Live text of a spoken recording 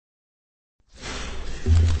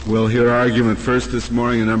We'll hear argument first this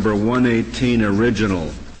morning in number 118,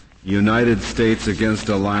 original, United States against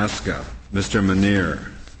Alaska. Mr.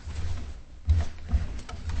 Menear.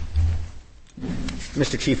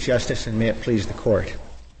 Mr. Chief Justice, and may it please the Court.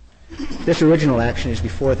 This original action is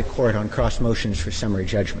before the Court on cross motions for summary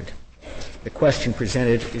judgment. The question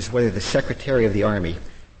presented is whether the Secretary of the Army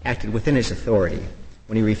acted within his authority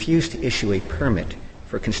when he refused to issue a permit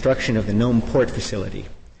for construction of the Nome Port facility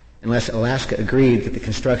unless Alaska agreed that the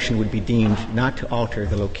construction would be deemed not to alter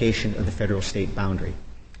the location of the federal-state boundary.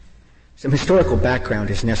 Some historical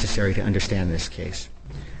background is necessary to understand this case.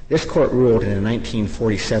 This Court ruled in a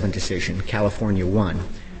 1947 decision, California 1,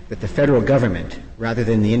 that the federal government, rather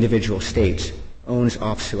than the individual states, owns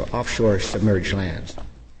offshore submerged lands.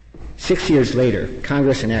 6 years later,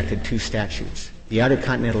 Congress enacted two statutes, the Outer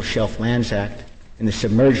Continental Shelf Lands Act and the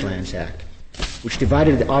Submerged Lands Act, which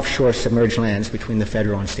divided the offshore submerged lands between the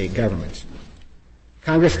federal and state governments.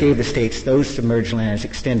 Congress gave the states those submerged lands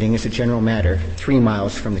extending, as a general matter, 3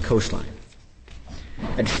 miles from the coastline.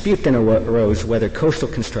 A dispute then arose whether coastal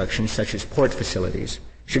construction, such as port facilities,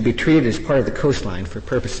 should be treated as part of the coastline for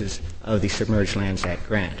purposes of the Submerged Lands Act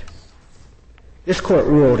grant. This Court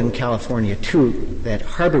ruled in California 2 that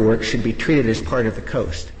harbor work should be treated as part of the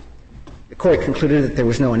coast. The Court concluded that there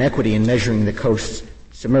was no inequity in measuring the coast's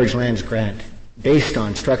submerged lands grant based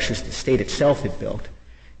on structures the state itself had built,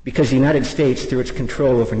 because the United States, through its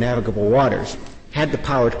control over navigable waters, had the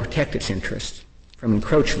power to protect its interests from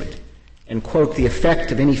encroachment, and, quote, the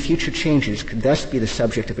effect of any future changes could thus be the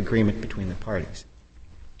subject of agreement between the parties.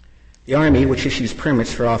 The Army, which issues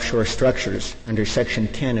permits for offshore structures under Section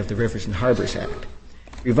 10 of the Rivers and Harbors Act,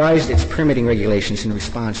 revised its permitting regulations in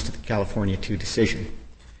response to the California 2 decision.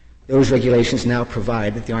 Those regulations now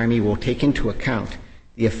provide that the Army will take into account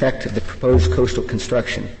the effect of the proposed coastal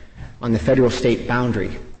construction on the federal-state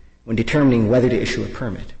boundary when determining whether to issue a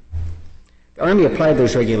permit. The Army applied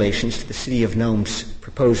those regulations to the city of Nome's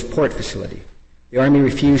proposed port facility. The Army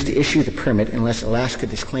refused to issue the permit unless Alaska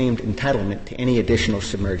disclaimed entitlement to any additional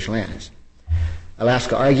submerged lands.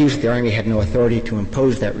 Alaska argues that the Army had no authority to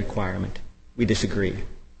impose that requirement. We disagree.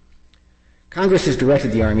 Congress has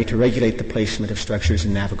directed the Army to regulate the placement of structures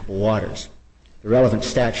in navigable waters. The relevant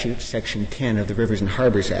statute, Section 10 of the Rivers and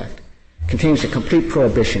Harbors Act, contains a complete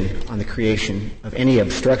prohibition on the creation of any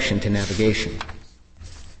obstruction to navigation.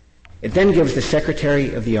 It then gives the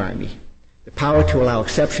Secretary of the Army the power to allow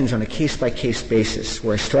exceptions on a case-by-case basis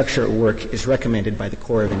where a structure or work is recommended by the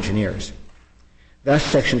Corps of Engineers. Thus,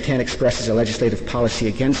 Section 10 expresses a legislative policy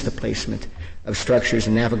against the placement of structures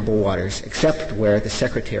in navigable waters, except where the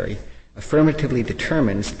Secretary affirmatively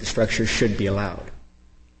determines that the structure should be allowed.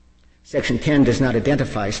 Section 10 does not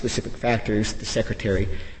identify specific factors the Secretary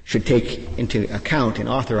should take into account in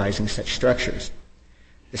authorizing such structures.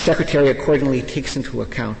 The Secretary accordingly takes into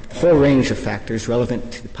account a whole range of factors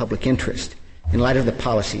relevant to the public interest in light of the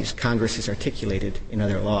policies Congress has articulated in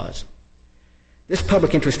other laws. This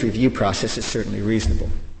public interest review process is certainly reasonable.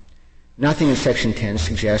 Nothing in Section 10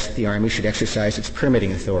 suggests that the Army should exercise its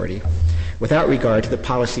permitting authority without regard to the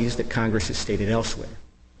policies that Congress has stated elsewhere.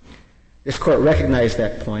 This Court recognized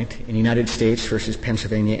that point in United States versus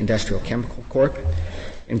Pennsylvania Industrial Chemical Corp.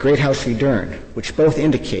 and Great House v. Dern, which both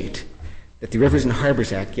indicate that the Rivers and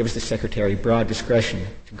Harbors Act gives the Secretary broad discretion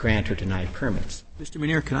to grant or deny permits. Mr.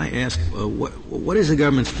 Menear, can I ask, what is the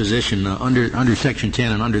government's position under Section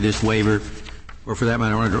 10 and under this waiver, or for that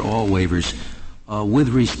matter under all waivers, with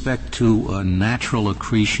respect to natural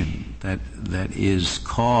accretion that is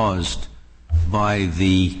caused by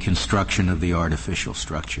the construction of the artificial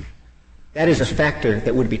structure? That is a factor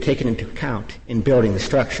that would be taken into account in building the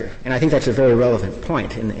structure, and I think that's a very relevant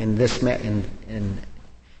point in this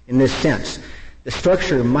sense. The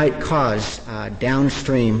structure might cause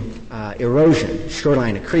downstream erosion,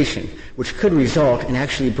 shoreline accretion, which could result in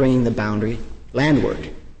actually bringing the boundary landward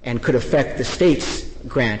and could affect the state's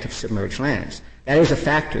grant of submerged lands. That is a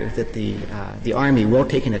factor that the Army will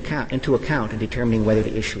take into account in determining whether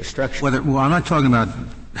to issue a structure. Well, I'm not talking about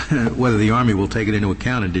whether the Army will take it into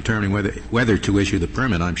account in determining whether to issue the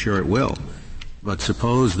permit. I'm sure it will. But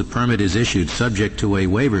suppose the permit is issued subject to a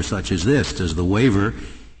waiver such as this. Does the waiver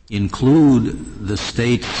include the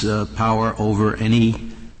state's power over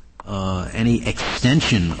any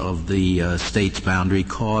extension of the state's boundary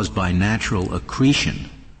caused by natural accretion,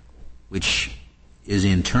 which is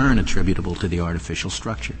in turn attributable to the artificial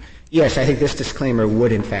structure? Yes, I think this disclaimer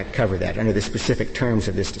would in fact cover that under the specific terms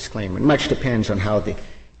of this disclaimer. Much depends on how the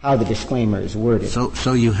disclaimer is worded.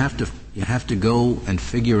 So you have to go and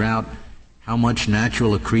figure out how much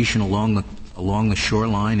natural accretion along the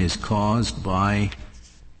shoreline is caused by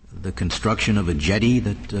the construction of a jetty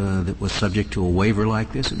that was subject to a waiver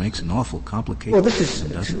like this? It makes an awful complicated. Well, this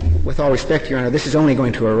is, with all respect, Your Honor, this is only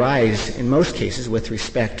going to arise in most cases with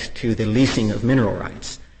respect to the leasing of mineral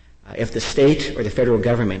rights. If the state or the federal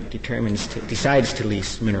government decides to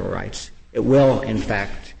lease mineral rights, it will, in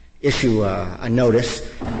fact, issue a notice,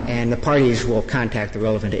 and the parties will contact the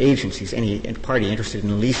relevant agencies, any party interested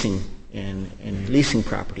in leasing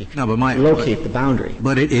property, locate the boundary.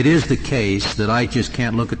 But it is the case that I just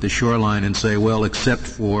can't look at the shoreline and say, well, except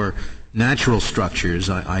for natural structures,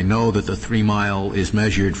 I know that the 3 mile is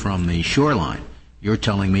measured from the shoreline. You're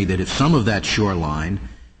telling me that if some of that shoreline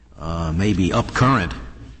may be up current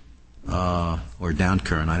or down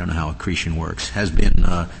current, I don't know how accretion works, has been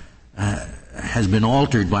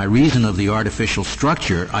altered by reason of the artificial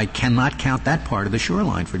structure, I cannot count that part of the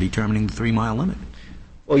shoreline for determining the 3 mile limit.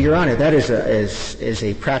 Well, Your Honor, that is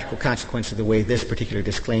a practical consequence of the way this particular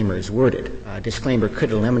disclaimer is worded. A disclaimer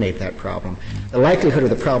could eliminate that problem. The likelihood of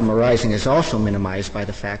the problem arising is also minimized by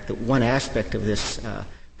the fact that one aspect of this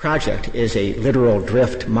project is a littoral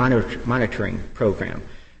drift monitoring program,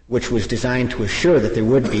 which was designed to assure that there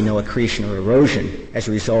would be no accretion or erosion as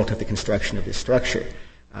a result of the construction of this structure.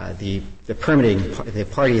 The party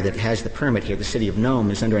that has the permit here, the City of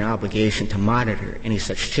Nome, is under an obligation to monitor any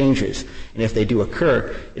such changes. And if they do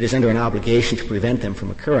occur, it is under an obligation to prevent them from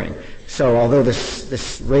occurring. So although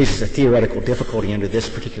this raises a theoretical difficulty under this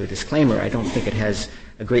particular disclaimer, I don't think it has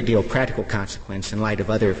a great deal of practical consequence in light of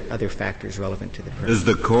other factors relevant to the permit. Does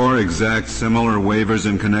the Corps exact similar waivers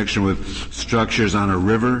in connection with structures on a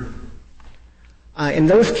river? In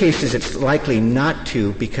those cases, it's likely not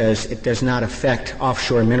to, because it does not affect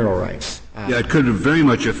offshore mineral rights. It could very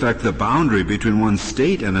much affect the boundary between one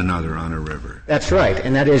state and another on a river. That's right,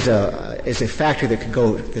 and that is a factor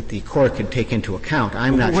that the Corps could take into account.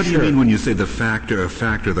 I'm not sure. What do you mean when you say a factor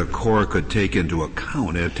the Corps could take into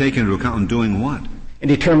account? Take into account in doing what? In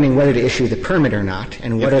determining whether to issue the permit or not,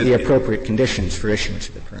 and what are the appropriate conditions for issuance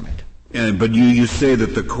of the permit. But you say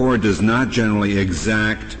that the Corps does not generally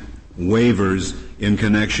exact waivers in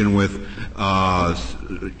connection with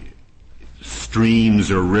streams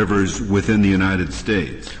or rivers within the United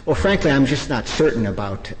States. Well, frankly, I'm just not certain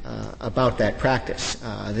about that practice.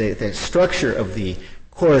 The structure of the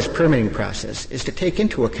Corps' permitting process is to take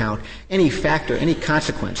into account any factor, any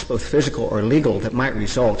consequence, both physical or legal, that might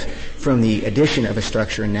result from the addition of a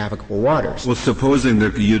structure in navigable waters. Well, supposing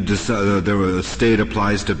that the state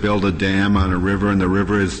applies to build a dam on a river, and the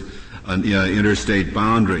river is an interstate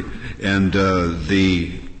boundary, and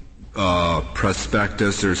the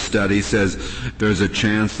prospectus or study says there's a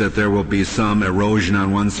chance that there will be some erosion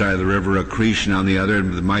on one side of the river, accretion on the other,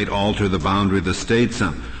 and that might alter the boundary of the state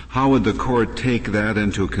some. How would the Corps take that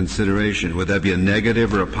into consideration? Would that be a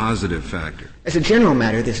negative or a positive factor? As a general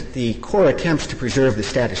matter, the Corps attempts to preserve the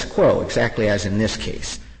status quo, exactly as in this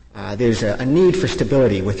case. There's a need for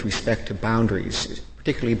stability with respect to boundaries,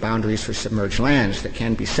 particularly boundaries for submerged lands that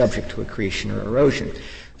can be subject to accretion or erosion.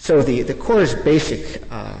 So the Corps' basic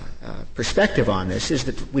perspective on this is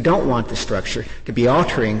that we don't want the structure to be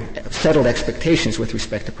altering settled expectations with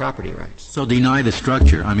respect to property rights. So deny the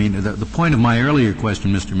structure. I mean, the point of my earlier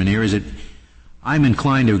question, Mr. Minear, is that I'm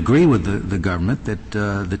inclined to agree with the government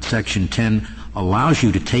that Section 10 allows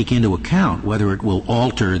you to take into account whether it will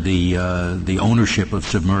alter the ownership of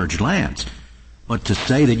submerged lands. But to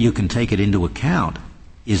say that you can take it into account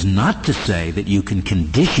is not to say that you can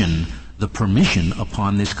condition the permission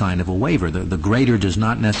upon this kind of a waiver. The greater does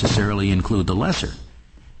not necessarily include the lesser.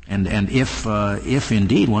 And if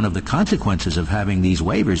indeed one of the consequences of having these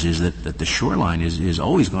waivers is that the shoreline is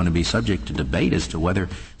always going to be subject to debate as to whether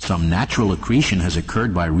some natural accretion has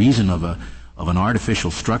occurred by reason of an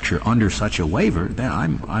artificial structure under such a waiver, then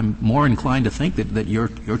I'm more inclined to think that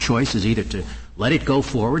your choice is either to let it go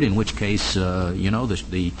forward, in which case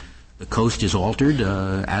the coast is altered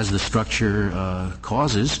as the structure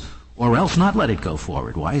causes, or else not let it go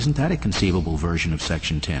forward. Why isn't that a conceivable version of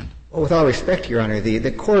Section 10? Well, with all respect, Your Honor,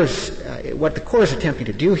 the Corps, what the Corps is attempting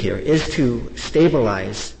to do here is to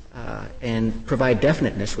stabilize and provide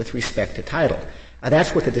definiteness with respect to title.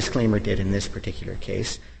 That's what the disclaimer did in this particular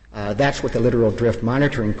case. That's what the littoral drift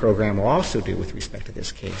monitoring program will also do with respect to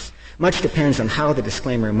this case. Much depends on how the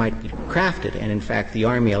disclaimer might be crafted, and in fact the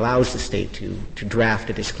Army allows the state to draft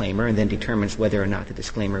a disclaimer and then determines whether or not the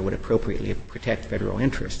disclaimer would appropriately protect federal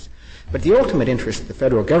interests. But the ultimate interest that the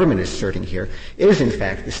federal government is asserting here is, in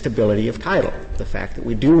fact, the stability of title, the fact that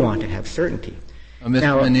we do want to have certainty.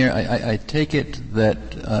 Mr. Minear, I take it that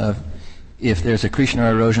if there's accretion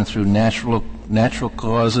or erosion through natural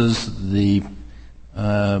causes, the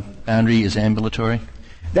boundary is ambulatory?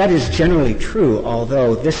 That is generally true,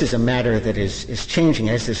 although this is a matter that is changing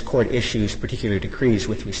as this Court issues particular decrees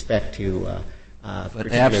with respect to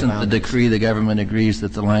But absent the decree, the government agrees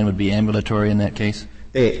that the line would be ambulatory in that case?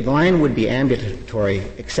 The line would be ambulatory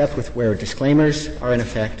except with where disclaimers are in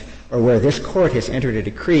effect or where this Court has entered a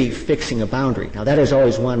decree fixing a boundary. Now, that is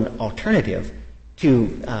always one alternative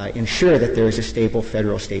to ensure that there is a stable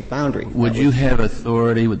federal-state boundary. Would you have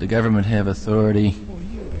authority, would the government have authority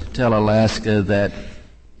to tell Alaska that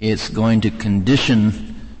it's going to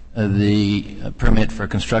condition the permit for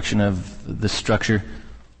construction of the structure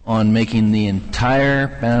on making the entire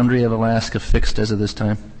boundary of Alaska fixed as of this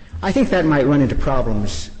time? I think that might run into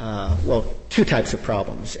problems, two types of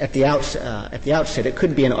problems. At the outset, it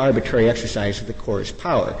could be an arbitrary exercise of the Corps'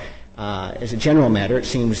 power. As a general matter, it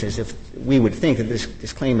seems as if we would think that this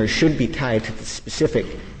disclaimer should be tied to the specific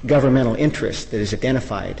governmental interest that is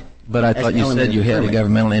identified. But I thought you said you had a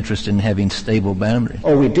governmental interest in having stable boundaries.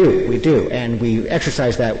 Oh, we do. And we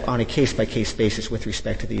exercise that on a case-by-case basis with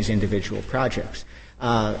respect to these individual projects.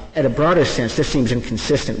 At a broader sense, this seems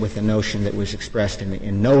inconsistent with the notion that was expressed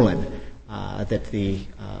in Nolan, that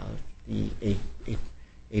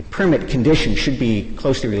a permit condition should be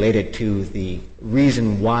closely related to the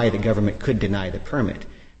reason why the government could deny the permit.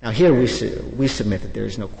 Now, here we submit that there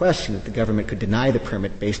is no question that the government could deny the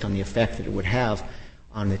permit based on the effect that it would have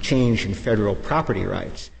on the change in federal property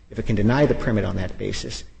rights. If it can deny the permit on that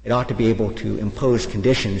basis, it ought to be able to impose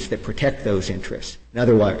conditions that protect those interests.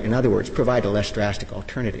 In other words, provide a less drastic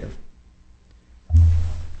alternative.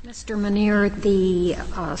 Mr. Manier, the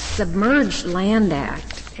Submerged Land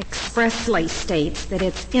Act expressly states that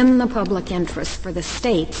it's in the public interest for the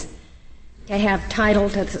states to have title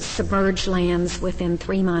to the submerged lands within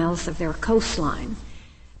 3 miles of their coastline.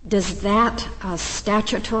 Does that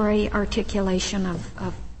statutory articulation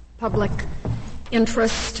of public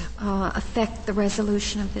interest affect the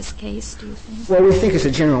resolution of this case, do you think? Well, we think as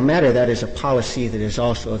a general matter that is a policy that is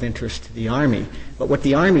also of interest to the Army. But what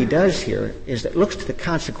the Army does here is it looks to the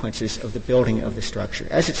consequences of the building of the structure.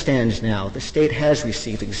 As it stands now, the state has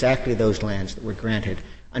received exactly those lands that were granted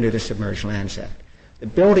under the Submerged Lands Act. The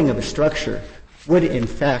building of a structure would, in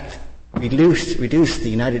fact, reduce the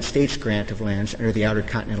United States grant of lands under the Outer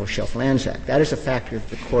Continental Shelf Lands Act. That is a factor that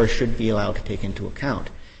the Corps should be allowed to take into account.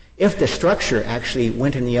 If the structure actually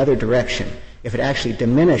went in the other direction, if it actually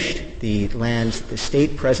diminished the lands that the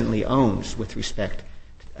state presently owns with respect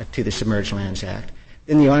to the Submerged Lands Act,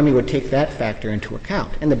 then the Army would take that factor into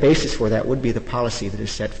account. And the basis for that would be the policy that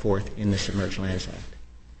is set forth in the Submerged Lands Act.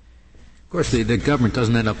 Of course, the government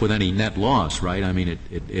doesn't end up with any net loss, right? I mean,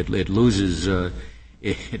 it loses the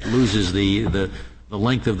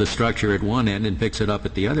length of the structure at one end and picks it up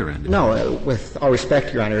at the other end. No, with all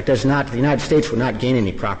respect, Your Honor, it does not. The United States would not gain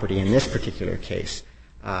any property in this particular case.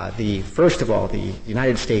 First of all, the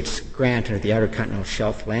United States grant under the Outer Continental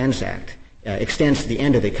Shelf Lands Act extends to the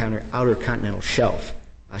end of the Outer Continental Shelf,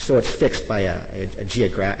 so it's fixed by as a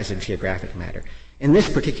geographic matter. In this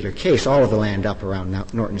particular case, all of the land up around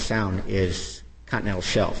Norton Sound is continental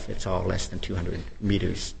shelf. It's all less than 200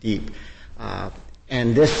 meters deep.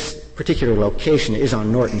 And this particular location is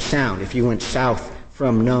on Norton Sound. If you went south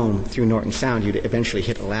from Nome through Norton Sound, you'd eventually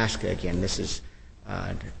hit Alaska again.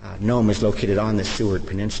 Nome is located on the Seward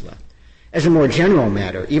Peninsula. As a more general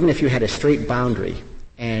matter, even if you had a straight boundary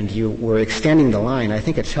and you were extending the line, I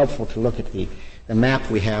think it's helpful to look at the map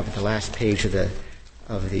we have at the last page of the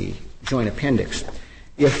joint appendix.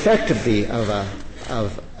 The effect of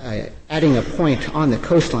adding a point on the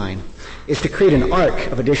coastline is to create an arc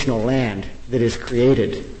of additional land that is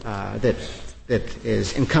created, that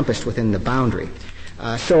is encompassed within the boundary.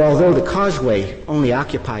 So although the causeway only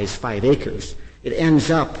occupies 5 acres, it ends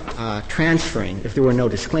up transferring, if there were no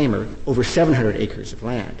disclaimer, over 700 acres of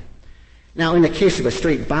land. Now, in the case of a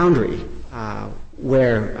straight boundary,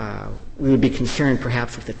 where we would be concerned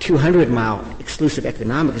perhaps with a 200-mile exclusive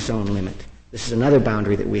economic zone limit, this is another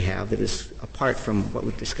boundary that we have that is apart from what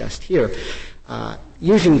we've discussed here,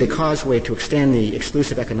 using the causeway to extend the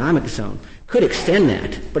exclusive economic zone could extend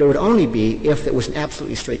that, but it would only be if it was an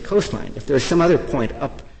absolutely straight coastline. If there's some other point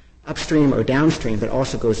upstream or downstream that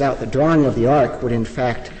also goes out, the drawing of the arc would in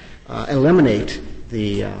fact eliminate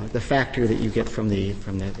the factor that you get from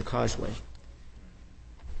the causeway.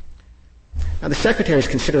 Now, the Secretary's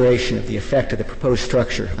consideration of the effect of the proposed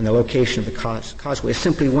structure on the location of the causeway is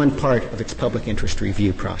simply one part of its public interest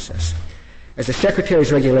review process. As the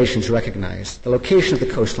Secretary's regulations recognize, the location of the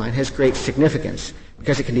coastline has great significance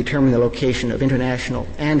because it can determine the location of international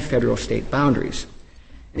and federal state boundaries.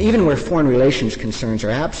 And even where foreign relations concerns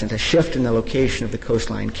are absent, a shift in the location of the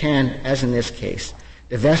coastline can, as in this case,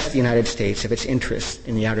 divest the United States of its interests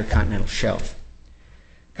in the Outer Continental Shelf.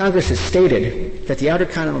 Congress has stated that the Outer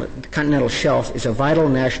Continental Shelf is a vital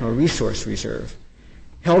national resource reserve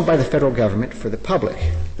held by the federal government for the public.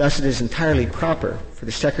 Thus, it is entirely proper for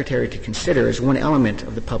the Secretary to consider as one element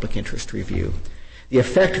of the public interest review the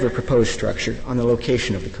effect of a proposed structure on the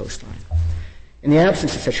location of the coastline. In the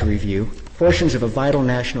absence of such a review, portions of a vital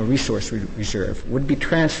national resource reserve would be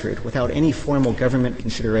transferred without any formal government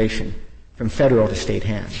consideration from federal to state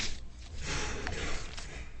hands.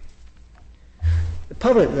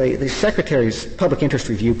 The Secretary's public interest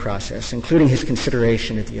review process, including his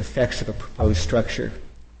consideration of the effects of a proposed structure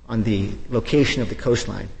on the location of the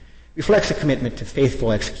coastline, reflects a commitment to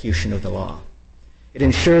faithful execution of the law. It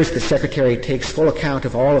ensures the Secretary takes full account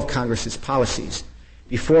of all of Congress's policies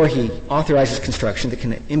before he authorizes construction that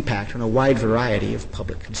can impact on a wide variety of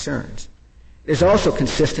public concerns. It is also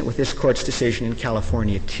consistent with this Court's decision in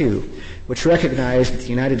California, too, which recognized that the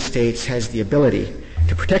United States has the ability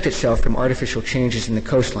to protect itself from artificial changes in the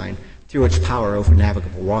coastline through its power over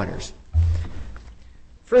navigable waters.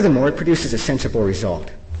 Furthermore, it produces a sensible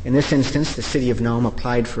result. In this instance, the City of Nome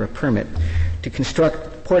applied for a permit to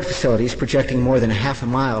construct port facilities projecting more than a half a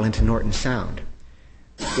mile into Norton Sound.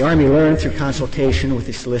 The Army learned through consultation with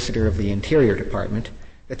the Solicitor of the Interior Department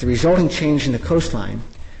that the resulting change in the coastline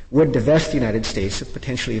would divest the United States of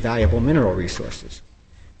potentially valuable mineral resources.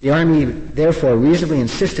 The Army therefore reasonably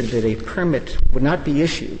insisted that a permit would not be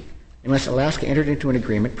issued unless Alaska entered into an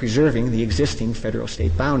agreement preserving the existing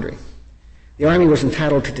federal-state boundary. The Army was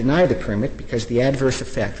entitled to deny the permit because of the adverse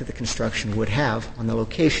effect that the construction would have on the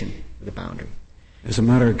location of the boundary. As a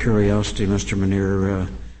matter of curiosity, Mr. Muneer,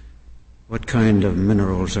 what kind of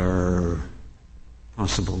minerals are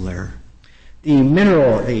possible there?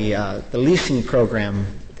 The leasing program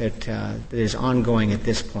that is ongoing at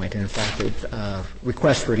this point, and in fact,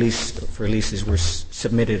 requests for leases were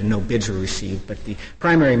submitted and no bids were received, but the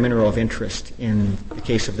primary mineral of interest in the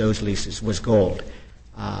case of those leases was gold.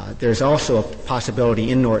 There's also a possibility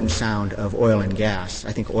in Norton Sound of oil and gas,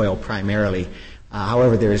 I think oil primarily.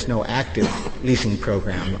 However, there is no active leasing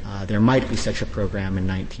program. There might be such a program in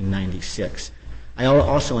 1996. I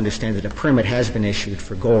also understand that a permit has been issued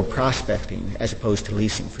for gold prospecting as opposed to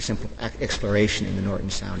leasing for simple exploration in the Norton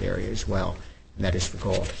Sound area as well, and that is for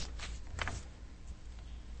gold.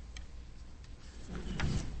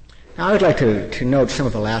 Now, I would like to note some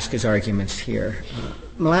of Alaska's arguments here.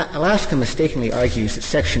 Alaska mistakenly argues that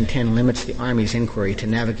Section 10 limits the Army's inquiry to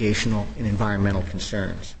navigational and environmental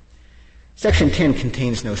concerns. Section 10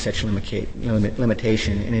 contains no such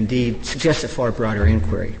limitation and indeed suggests a far broader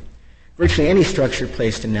inquiry. Virtually any structure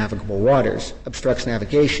placed in navigable waters obstructs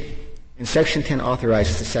navigation, and Section 10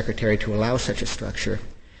 authorizes the Secretary to allow such a structure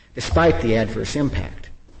despite the adverse impact.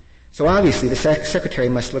 So obviously the Secretary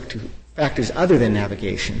must look to factors other than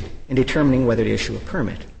navigation in determining whether to issue a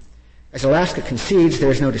permit. As Alaska concedes,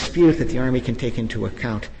 there is no dispute that the Army can take into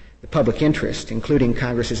account the public interest, including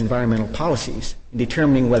Congress's environmental policies, in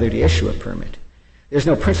determining whether to issue a permit. There's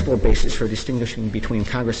no principal basis for distinguishing between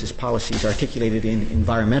Congress's policies articulated in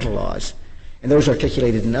environmental laws and those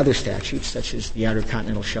articulated in other statutes, such as the Outer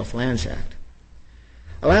Continental Shelf Lands Act.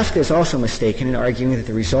 Alaska is also mistaken in arguing that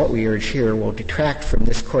the result we urge here will detract from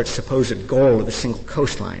this Court's supposed goal of a single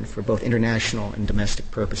coastline for both international and domestic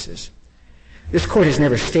purposes. This Court has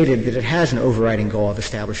never stated that it has an overriding goal of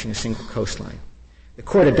establishing a single coastline. The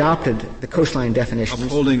Court adopted the coastline definition.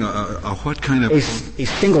 Upholding a what kind of... A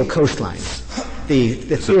single coastline.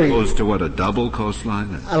 The as theory, opposed to what, a double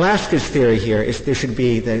coastline? Alaska's theory here is there should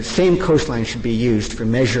be, the same coastline should be used for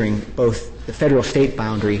measuring both the federal-state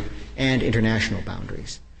boundary and international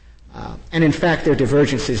boundaries. And in fact, there are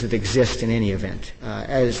divergences that exist in any event.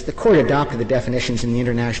 As the Court adopted the definitions in the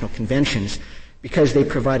international conventions because they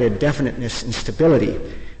provided definiteness and stability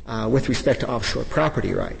with respect to offshore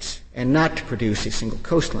property rights, and not to produce a single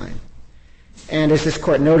coastline. And as this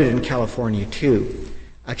Court noted in California, too,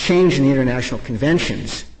 a change in the international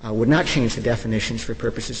conventions would not change the definitions for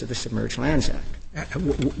purposes of the Submerged Lands Act.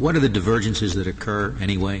 What are the divergences that occur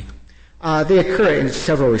anyway? They occur in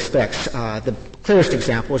several respects. The clearest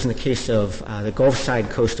example is in the case of the Gulf side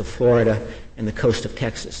coast of Florida and the coast of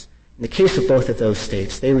Texas. In the case of both of those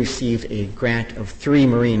states, they received a grant of 3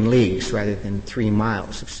 marine leagues rather than 3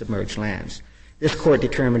 miles of submerged lands. This Court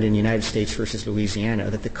determined in United States versus Louisiana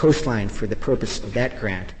that the coastline for the purpose of that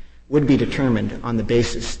grant would be determined on the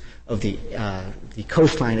basis of the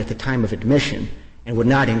coastline at the time of admission and would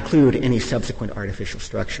not include any subsequent artificial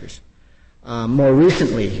structures. More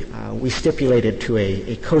recently, we stipulated to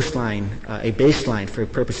a coastline, a baseline for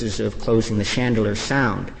purposes of closing the Chandler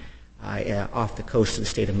Sound off the coast of the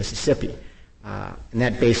state of Mississippi. And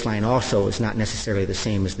that baseline also is not necessarily the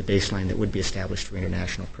same as the baseline that would be established for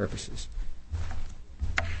international purposes.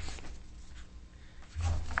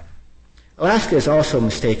 Alaska is also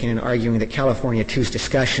mistaken in arguing that California II's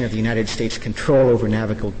discussion of the United States' control over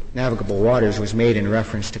navigable waters was made in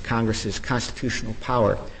reference to Congress's constitutional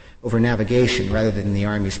power over navigation rather than the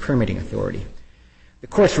Army's permitting authority. The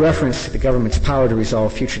Court's reference to the government's power to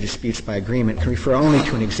resolve future disputes by agreement can refer only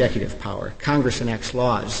to an executive power. Congress enacts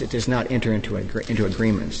laws. It does not enter into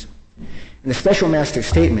agreements. And the special master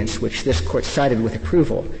statements, which this Court cited with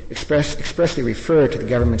approval, expressly refer to the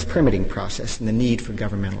government's permitting process and the need for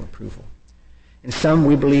governmental approval. In sum,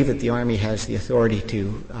 we believe that the Army has the authority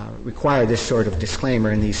to require this sort of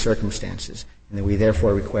disclaimer in these circumstances, and that we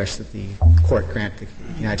therefore request that the Court grant the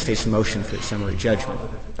United States a motion for summary judgment. You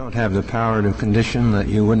don't have the power to condition that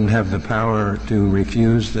you wouldn't have the power to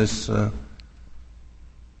refuse this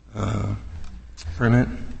permit?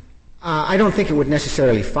 I don't think it would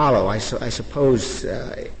necessarily follow. I suppose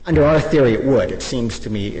under our theory it would. It seems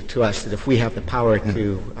to us that if we have the power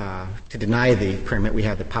to deny the permit, we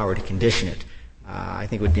have the power to condition it. I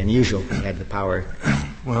think it would be unusual if we had the power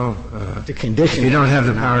to condition it. If you don't have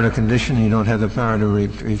the power to condition, you don't have the power to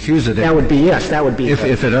refuse it. That would be, yes, that would be.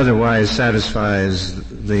 If it otherwise satisfies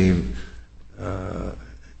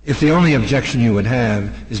if the only objection you would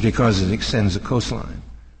have is because it extends the coastline,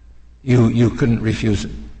 you couldn't refuse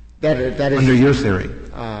it. That is under your theory.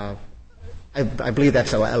 I believe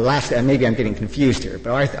that's Alaska. Maybe I'm getting confused here,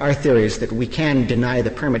 but our theory is that we can deny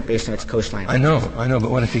the permit based on its coastline. I know,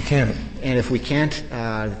 but what if you can't? And if we can't,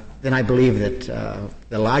 then I believe that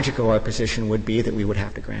the logic of our position would be that we would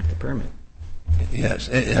have to grant the permit. Yes,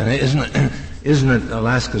 and isn't it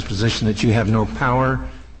Alaska's position that you have no power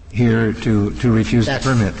here to refuse the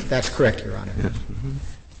permit? That's correct, Your Honor. Yes. Mm-hmm.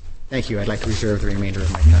 Thank you. I'd like to reserve the remainder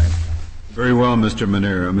of my time. Very well, Mr.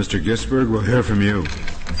 Manera. Mr. Gisberg, we'll hear from you.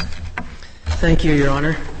 Thank you, Your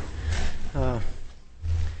Honor.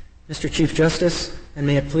 Mr. Chief Justice, and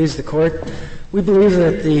may it please the Court, we believe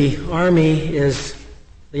that the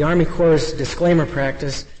Army Corps' disclaimer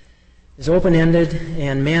practice is open-ended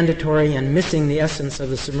and mandatory and missing the essence of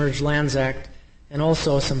the Submerged Lands Act and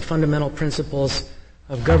also some fundamental principles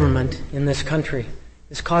of government in this country.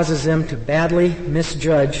 This causes them to badly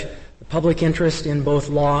misjudge the public interest in both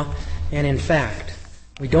law and in fact.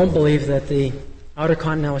 We don't believe that the Outer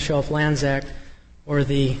Continental Shelf Lands Act or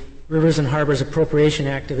the Rivers and Harbors Appropriation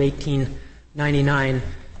Act of 1899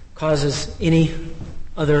 causes any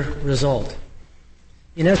other result.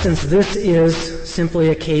 In essence, this is simply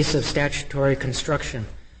a case of statutory construction.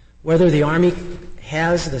 Whether the Army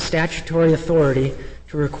has the statutory authority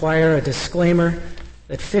to require a disclaimer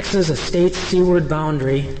that fixes a state's seaward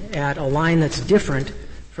boundary at a line that's different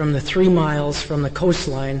from the 3 miles from the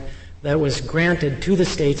coastline that was granted to the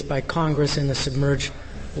states by Congress in the Submerged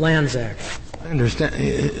Lands Act. I understand.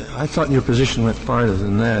 I thought your position went farther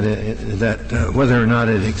than that. That whether or not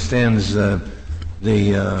it extends whether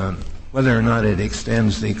or not it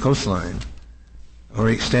extends the coastline or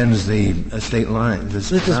extends the state line,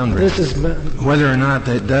 the boundary. Whether or not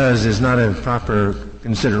it does is not a proper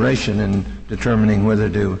consideration in determining whether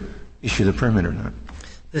to issue the permit or not.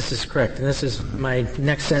 This is correct, and this is my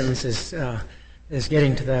next sentence is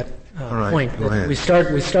getting to that point. Go ahead. We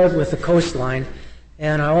start with the coastline,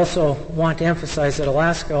 and I also want to emphasize that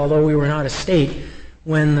Alaska, although we were not a state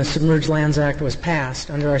when the Submerged Lands Act was passed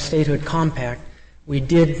under our statehood compact, we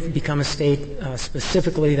did become a state.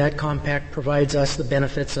 Specifically, that compact provides us the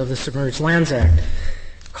benefits of the Submerged Lands Act.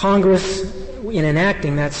 Congress, in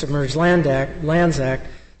enacting that Submerged Lands Act,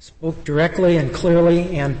 spoke directly and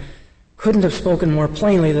clearly and couldn't have spoken more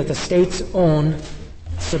plainly that the states own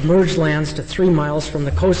submerged lands to 3 miles from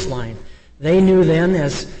the coastline. They knew then,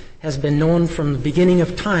 as has been known from the beginning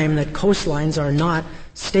of time, that coastlines are not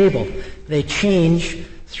stable. They change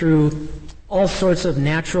through all sorts of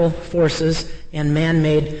natural forces and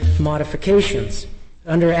man-made modifications.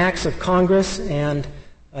 Under acts of Congress and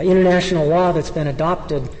international law that's been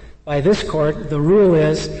adopted by this Court, the rule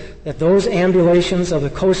is that those ambulations of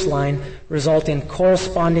the coastline result in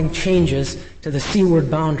corresponding changes to the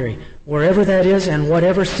seaward boundary, wherever that is and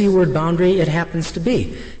whatever seaward boundary it happens to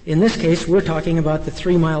be. In this case, we're talking about the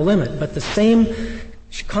 3-mile limit, but the same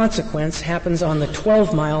consequence happens on the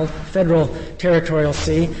 12-mile federal territorial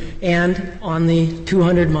sea and on the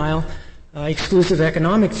 200-mile exclusive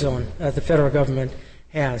economic zone that the federal government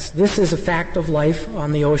has. This is a fact of life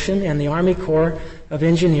on the ocean, and the Army Corps of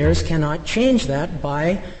Engineers cannot change that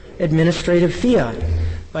by administrative fiat.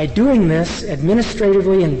 By doing this,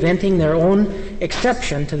 administratively inventing their own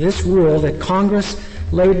exception to this rule that Congress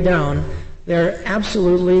laid down, they're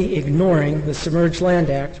absolutely ignoring the Submerged Land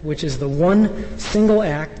Act, which is the one single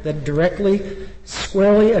act that directly,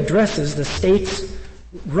 squarely addresses the state's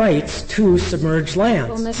rights to submerged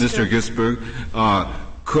lands. Mr. Gisberg,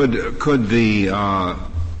 Could the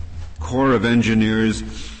Corps of Engineers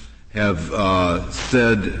have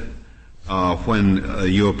said when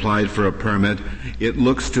you applied for a permit, it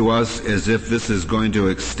looks to us as if this is going to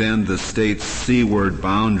extend the state's seaward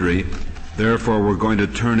boundary, therefore we're going to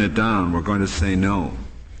turn it down, we're going to say no?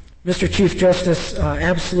 Mr. Chief Justice,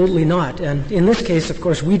 absolutely not. And in this case, of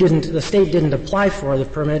course, the state didn't apply for the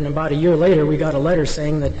permit, and about a year later we got a letter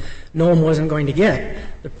saying that Nome wasn't going to get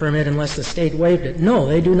the permit unless the state waived it. No,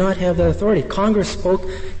 they do not have that authority. Congress spoke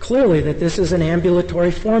clearly that this is an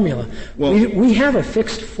ambulatory formula. Well, we have a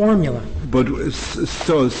fixed formula. But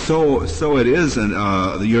so it is, and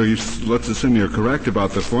let's assume you're correct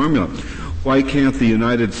about the formula. Why can't the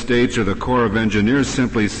United States or the Corps of Engineers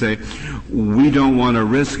simply say, we don't want to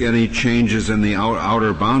risk any changes in the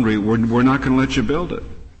outer boundary, we're not going to let you build it?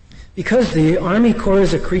 Because the Army Corps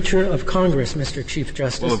is a creature of Congress, Mr. Chief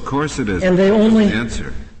Justice. Well, of course it is. And they only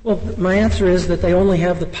answer. Well, my answer is that they only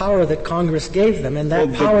have the power that Congress gave them, and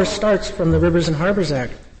that power starts from the Rivers and Harbors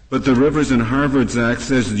Act. But the Rivers and Harbors Act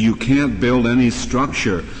says you can't build any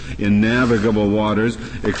structure in navigable waters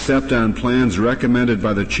except on plans recommended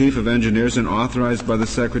by the Chief of Engineers and authorized by the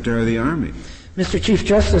Secretary of the Army. Mr. Chief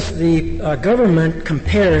Justice, the government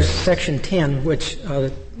compares Section 10, which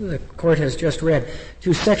the Court has just read,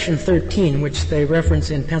 to Section 13, which they reference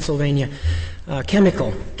in Pennsylvania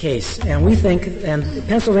chemical case. And we think, and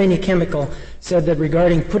Pennsylvania Chemical said that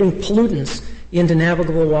regarding putting pollutants into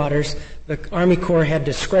navigable waters, the Army Corps had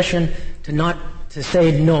discretion to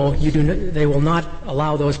say no, they will not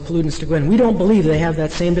allow those pollutants to go in. We don't believe they have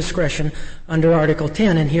that same discretion under Article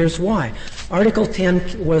 10, and here's why. Article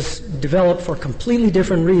 10 was developed for completely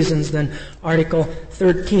different reasons than Article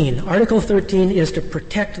 13. Article 13 is to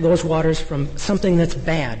protect those waters from something that's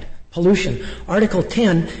bad, pollution. Article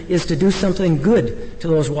 10 is to do something good to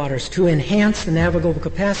those waters, to enhance the navigable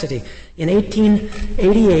capacity. In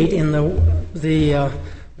 1888, in the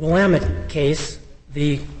Willamette case,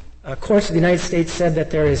 the courts of the United States said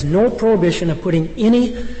that there is no prohibition of putting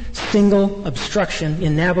any single obstruction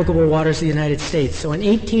in navigable waters of the United States. So in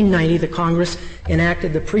 1890, the Congress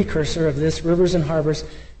enacted the precursor of this Rivers and Harbors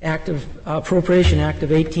Appropriation Act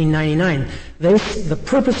of 1899. The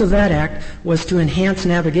purpose of that act was to enhance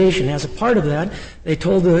navigation. As a part of that, they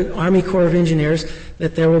told the Army Corps of Engineers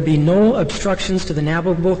that there will be no obstructions to the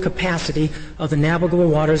navigable capacity of the navigable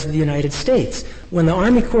waters of the United States. When the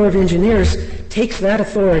Army Corps of Engineers takes that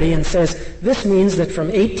authority and says, this means that from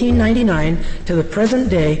 1899 to the present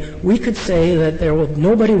day, we could say that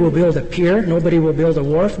nobody will build a pier, nobody will build a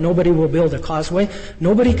wharf, nobody will build a causeway,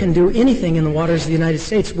 nobody can do anything in the waters of the United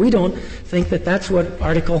States. We don't think that that's what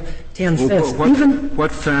Article 10 says.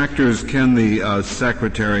 What factors can the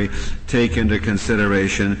Secretary take into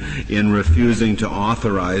consideration in refusing to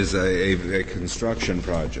authorize a construction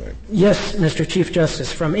project? Yes, Mr. Chief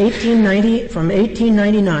Justice. From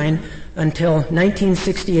 1899 until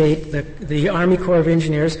 1968, the Army Corps of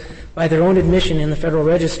Engineers, by their own admission in the Federal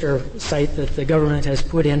Register site that the government has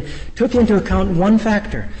put in, took into account one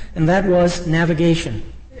factor, and that was navigation.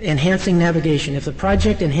 Enhancing navigation. If the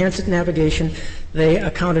project enhances navigation, they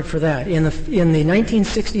accounted for that. In the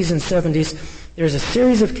 1960s and 70s, there's a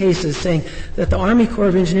series of cases saying that the Army Corps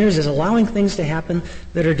of Engineers is allowing things to happen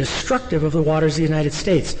that are destructive of the waters of the United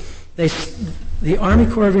States. The Army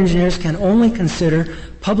Corps of Engineers can only consider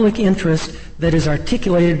public interest that is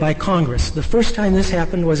articulated by Congress. The first time this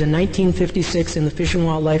happened was in 1956 in the Fish and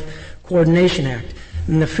Wildlife Coordination Act.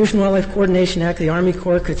 In the Fish and Wildlife Coordination Act, the Army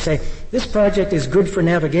Corps could say, this project is good for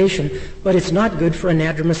navigation, but it's not good for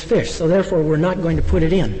anadromous fish, so therefore we're not going to put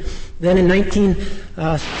it in. Then in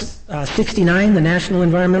 1969, the National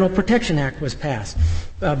Environmental Protection Act was passed.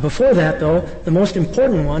 Before that, though, the most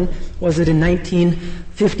important one was that in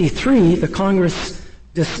 1953, the Congress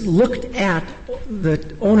just looked at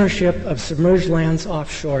the ownership of submerged lands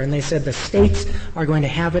offshore, and they said the states are going to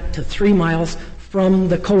have it to 3 miles from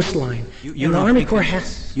the coastline. You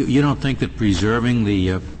don't think that preserving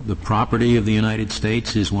the property of the United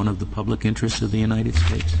States is one of the public interests of the United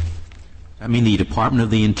States? I mean, the Department of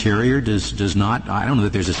the Interior does not. I don't know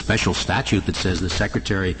that there's a special statute that says the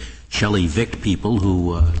Secretary shall evict people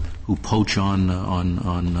who poach on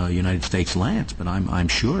United States lands, but I'm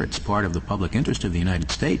sure it's part of the public interest of the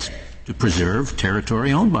United States to preserve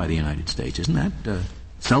territory owned by the United States. Isn't that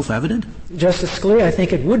self-evident? Justice Scalia, I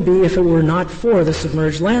think it would be if it were not for the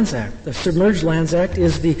Submerged Lands Act. The Submerged Lands Act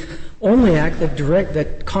is the only act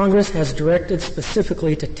that Congress has directed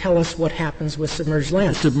specifically to tell us what happens with submerged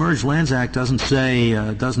lands. The Submerged Lands Act doesn't say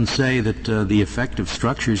that the effect of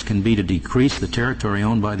structures can be to decrease the territory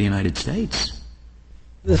owned by the United States.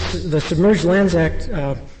 The Submerged Lands Act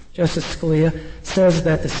Justice Scalia, says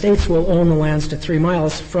that the states will own the lands to 3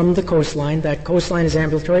 miles from the coastline. That coastline is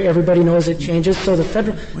ambulatory. Everybody knows it changes. So the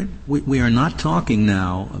federal... We are not talking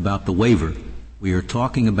now about the waiver. We are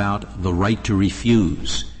talking about the right to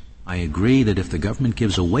refuse. I agree that if the government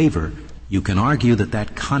gives a waiver, you can argue that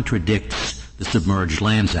that contradicts the Submerged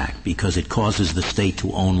Lands Act because it causes the state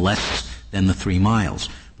to own less than the 3 miles.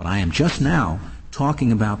 But I am just now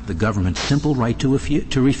talking about the government's simple right to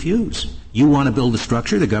refuse. You want to build a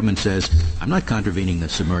structure, the government says, I'm not contravening the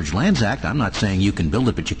Submerged Lands Act. I'm not saying you can build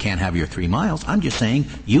it, but you can't have your 3 miles. I'm just saying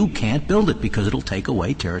you can't build it because it'll take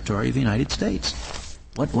away territory of the United States.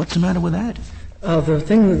 What's the matter with that?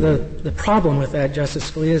 The problem with that,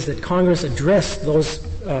 Justice Scalia, is that Congress addressed those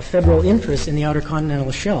federal interests in the Outer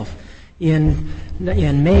Continental Shelf. In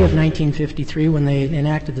May of 1953 when they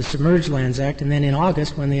enacted the Submerged Lands Act, and then in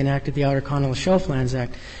August when they enacted the Outer Continental Shelf Lands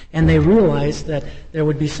Act. And they realized that there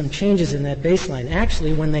would be some changes in that baseline.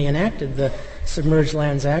 Actually, when they enacted the Submerged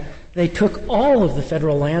Lands Act, they took all of the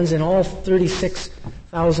federal lands in all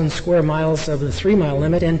 36,000 square miles of the 3-mile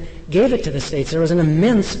limit and gave it to the states. There was an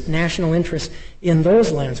immense national interest in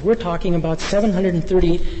those lands. We're talking about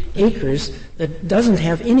 730 acres that doesn't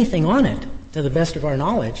have anything on it, to the best of our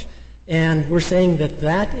knowledge. And we're saying that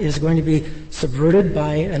that is going to be subverted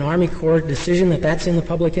by an Army Corps decision that that's in the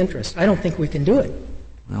public interest. I don't think we can do it.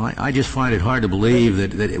 Well, I just find it hard to believe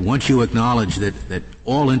that once you acknowledge that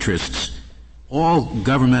all interests, all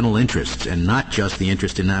governmental interests, and not just the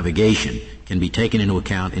interest in navigation, can be taken into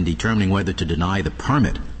account in determining whether to deny the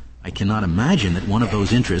permit, I cannot imagine that one of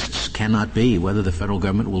those interests cannot be whether the federal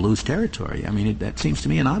government will lose territory. I mean, that seems to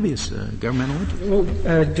me an obvious governmental interest. Well,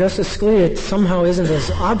 Justice Scalia, it somehow isn't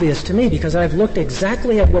as obvious to me because I've looked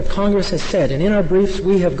exactly at what Congress has said. And in our briefs,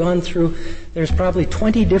 we have gone through, there's probably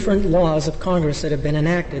 20 different laws of Congress that have been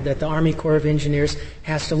enacted that the Army Corps of Engineers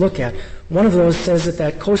has to look at. One of those says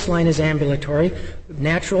that coastline is ambulatory,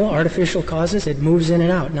 natural, artificial causes, it moves in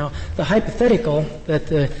and out. Now, the hypothetical that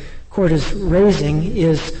the Court is raising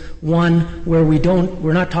is one where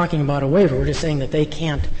we're not talking about a waiver. We're just saying that they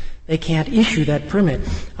can't issue that permit.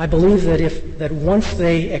 I believe that once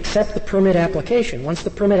they accept the permit application, once the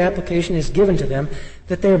permit application is given to them,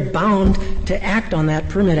 that they're bound to act on that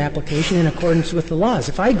permit application in accordance with the laws.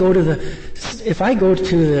 If I go to the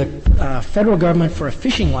federal government for a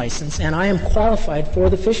fishing license and I am qualified for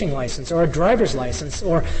the fishing license or a driver's license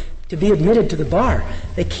or to be admitted to the bar,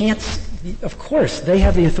 they can't. Of course, they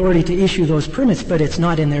have the authority to issue those permits, but it's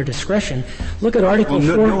not in their discretion. Look at Article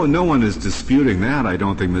 4. No one is disputing that, I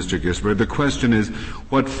don't think, Mr. Gisbert. The question is,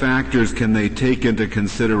 what factors can they take into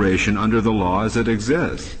consideration under the law as it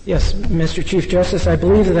exists? Yes, Mr. Chief Justice, I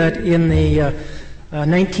believe that in the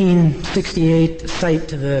 1968 cite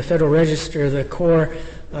to the Federal Register, the Corps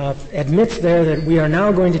admits there that we are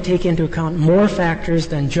now going to take into account more factors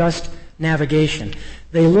than just navigation.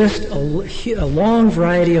 They list a long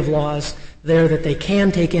variety of laws there that they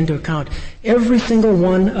can take into account. Every single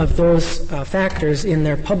one of those factors in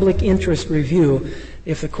their public interest review,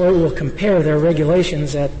 if the Court will compare their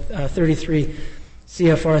regulations at 33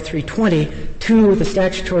 CFR 320 to the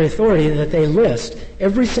statutory authority that they list,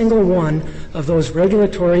 every single one of those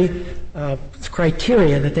regulatory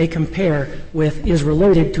criteria that they compare with is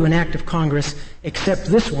related to an act of Congress except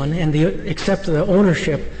this one and except the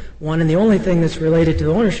ownership one, and the only thing that's related to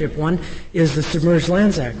the ownership one is the Submerged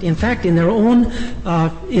Lands Act. In fact, in their own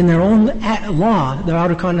law, the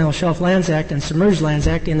Outer Continental Shelf Lands Act and Submerged Lands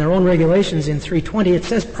Act, in their own regulations in 320, it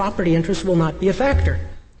says property interest will not be a factor.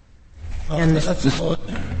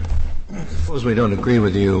 Suppose we don't agree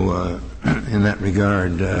with you in that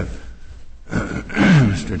regard,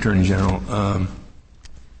 Mr. Attorney General.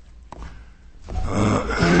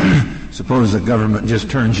 Suppose the government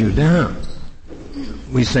just turns you down.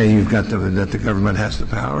 We say you've got that the government has the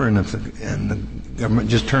power, and the government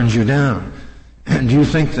just turns you down. And do you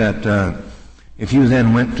think that if you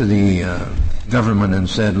then went to the government and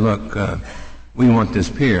said, "Look, we want this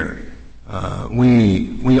pier.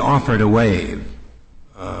 We offer to waive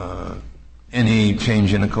any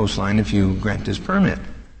change in the coastline if you grant this permit,"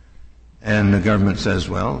 and the government says,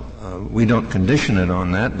 "Well, we don't condition it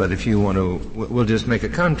on that, but if you want to, we'll just make a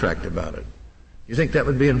contract about it." You think that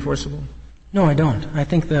would be enforceable? No, I don't. I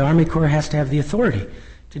think the Army Corps has to have the authority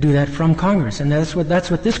to do that from Congress, and that's what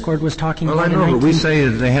this Court was talking about. Well, I know, but we say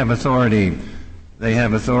that they have authority. They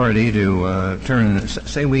have authority to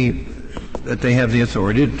that they have the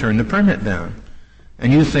authority to turn the permit down.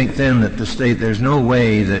 And you think then that there's no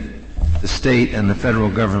way that the state and the federal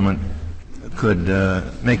government could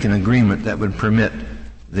make an agreement that would permit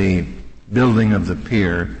the building of the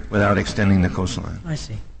pier without extending the coastline? I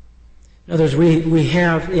see. In other words, we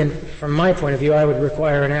have, from my point of view, I would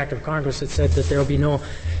require an act of Congress that said that there will be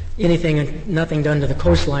nothing done to the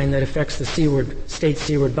coastline that affects the state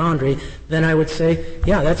seaward boundary. Then I would say,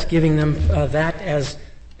 yeah, that's giving them that as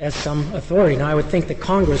some authority. Now, I would think that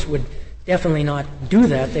Congress would definitely not do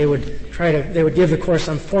that. They would give the Corps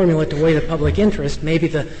some formula to weigh the public interest. Maybe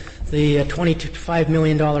the $25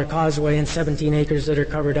 million causeway and 17 acres that are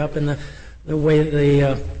covered up, and the way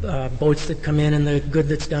the boats that come in and the good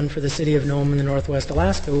that's done for the city of Nome and the Northwest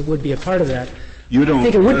Alaska would be a part of that. I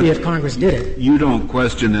think it would be if Congress did it. You don't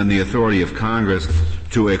question then the authority of Congress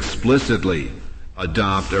to explicitly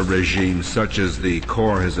adopt a regime such as the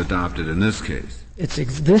Corps has adopted in this case?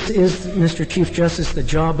 This is, Mr. Chief Justice, the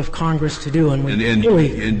job of Congress to do.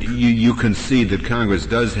 And you concede that Congress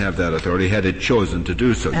does have that authority had it chosen to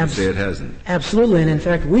do so. You say it hasn't. Absolutely. And in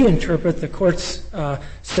fact, we interpret the Court's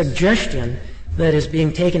suggestion that is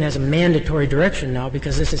being taken as a mandatory direction now,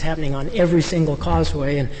 because this is happening on every single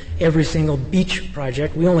causeway and every single beach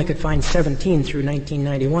project. We only could find 17 through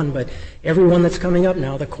 1991, but every one that's coming up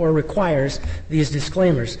now, the Corps requires these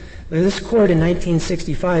disclaimers. This Court in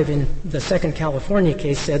 1965, in the second California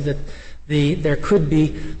case, said that there could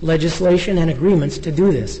be legislation and agreements to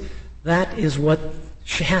do this. That is what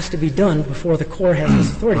has to be done before the Corps has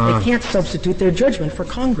this authority. They can't substitute their judgment for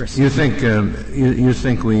Congress. You think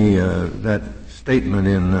that statement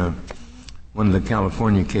in one of the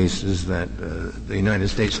California cases that the United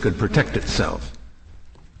States could protect itself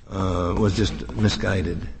was just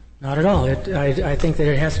misguided? Not at all. I think that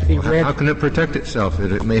it has to be read. How can it protect itself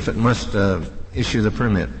if it must issue the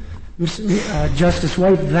permit? Justice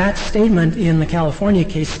White, that statement in the California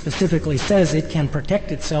case specifically says it can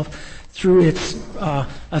protect itself through its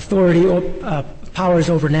authority, powers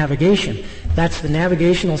over navigation. That's the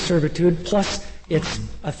navigational servitude plus its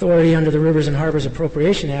authority under the Rivers and Harbors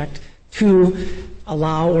Appropriation Act to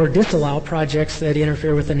allow or disallow projects that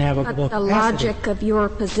interfere with the navigable capacity. But the logic of your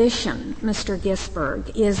position, Mr.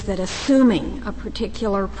 Gisberg, is that assuming a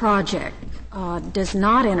particular project does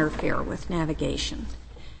not interfere with navigation,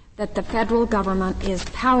 that the federal government is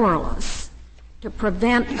powerless to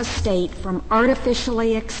prevent a state from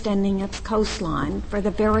artificially extending its coastline for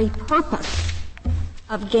the very purpose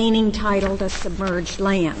of gaining title to submerged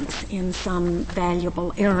lands in some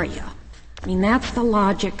valuable area. I mean, that's the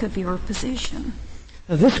logic of your position.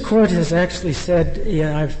 This Court has actually said,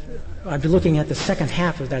 I've been looking at the second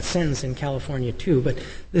half of that sentence in California 2, but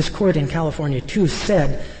this Court in California 2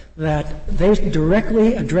 said that they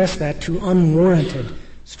directly address that to unwarranted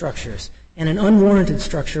structures. And an unwarranted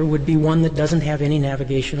structure would be one that doesn't have any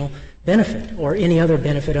navigational benefit or any other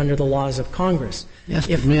benefit under the laws of Congress. Yes,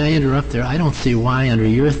 but may I interrupt there? I don't see why, under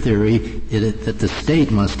your theory, that the state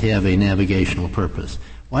must have a navigational purpose.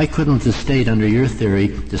 Why couldn't the state, under your theory,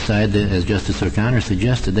 decide that, as Justice O'Connor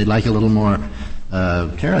suggested, they'd like a little more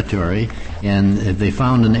territory, and if they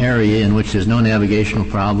found an area in which there's no navigational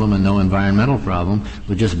problem and no environmental problem,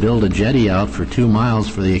 would just build a jetty out for 2 miles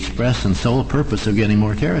for the express and sole purpose of getting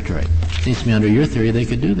more territory? It seems to me, under your theory, they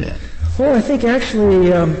could do that. Well, I think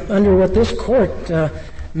actually, under what this Court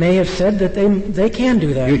may have said, that they can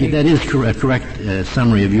do that. That is a correct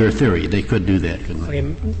summary of your theory. They could do that, couldn't they?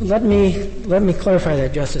 Okay, let me clarify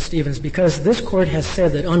that, Justice Stevens, because this Court has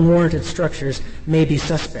said that unwarranted structures may be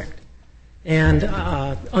suspect. And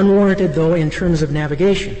unwarranted, though, in terms of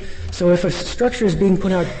navigation. So if a structure is being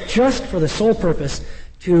put out just for the sole purpose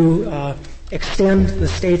to extend the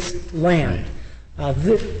state's land,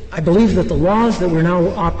 I believe that the laws that we're now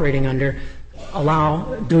operating under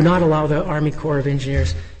do not allow the Army Corps of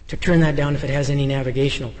Engineers to turn that down if it has any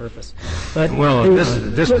navigational purpose. But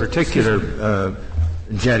this particular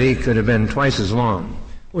jetty could have been twice as long.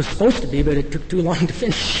 It was supposed to be, but it took too long to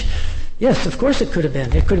finish. Yes, of course it could have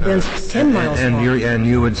been. It could have been 10 miles long. And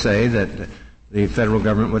you would say that the federal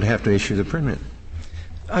government would have to issue the permit.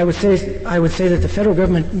 I would say that the federal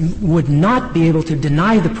government would not be able to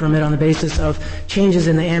deny the permit on the basis of changes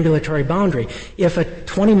in the ambulatory boundary. If a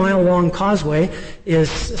 20-mile long causeway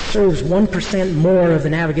serves 1% more of the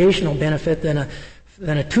navigational benefit than a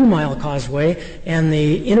 2-mile causeway, and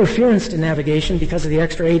the interference to navigation because of the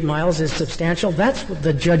extra 8 miles is substantial, that's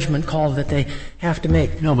the judgment call that they have to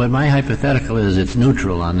make. No, but my hypothetical is it's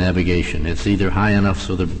neutral on navigation. It's either high enough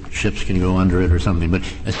so the ships can go under it or something. But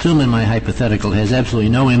assuming my hypothetical has absolutely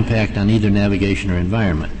no impact on either navigation or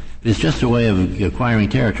environment, it's just a way of acquiring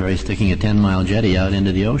territory, sticking a 10-mile jetty out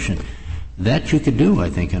into the ocean. That you could do, I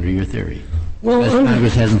think, under your theory. Well,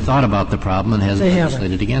 Congress hasn't thought about the problem and hasn't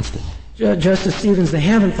legislated against it. Justice Stevens, they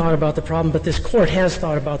haven't thought about the problem, but this Court has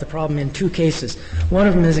thought about the problem in 2 cases. One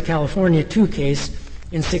of them is a California 2 case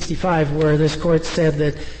in 65 where this Court said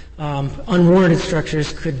that unwarranted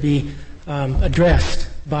structures could be addressed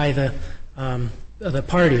by the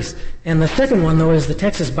parties. And the second one, though, is the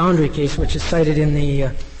Texas boundary case, which is cited in the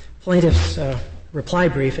plaintiff's reply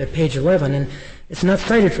brief at page 11. And it's not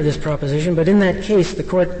cited for this proposition, but in that case,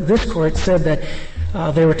 this court said that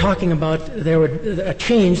they were talking about a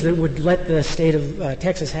change that would let the state of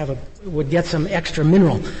Texas would get some extra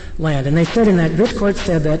mineral land. And they said this court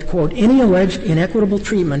said that, quote, any alleged inequitable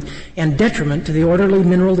treatment and detriment to the orderly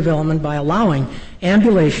mineral development by allowing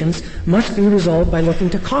ambulations must be resolved by looking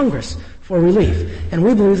to Congress for relief. And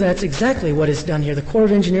we believe that's exactly what is done here. The Corps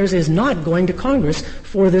of Engineers is not going to Congress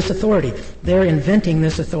for this authority. They're inventing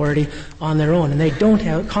this authority on their own,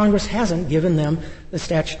 and Congress hasn't given them the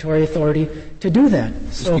statutory authority to do that.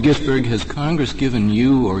 So, Mr. Gisberg, has Congress given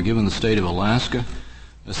you or given the state of Alaska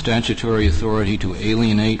a statutory authority to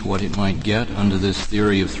alienate what it might get under this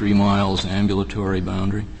theory of 3 miles ambulatory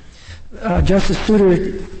boundary? Justice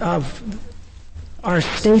Souter, our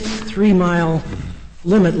state's 3-mile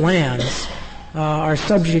limit lands are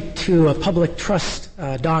subject to a public trust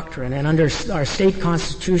doctrine, and under our state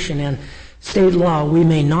constitution and state law, we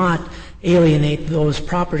may not alienate those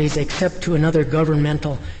properties except to another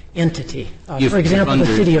governmental entity. For example, the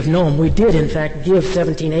city of Nome. We did, in fact, give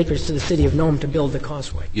 17 acres to the city of Nome to build the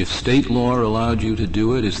causeway. If state law allowed you to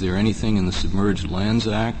do it, is there anything in the Submerged Lands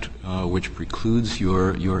Act which precludes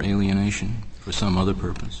your alienation for some other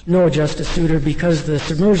purpose? No, Justice Souter, because the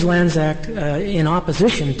Submerged Lands Act, in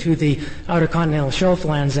opposition to the Outer Continental Shelf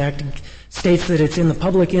Lands Act, states that it's in the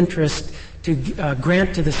public interest to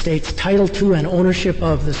grant to the states title to and ownership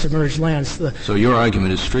of the submerged lands. So your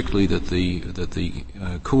argument is strictly that the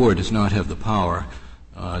Corps does not have the power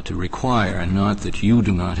to require, and not that you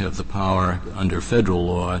do not have the power under federal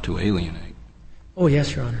law to alienate. Oh,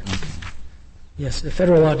 yes, Your Honor. Okay. Yes, the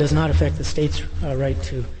federal law does not affect the state's right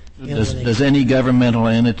to alienate. Does any governmental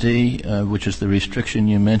entity, which is the restriction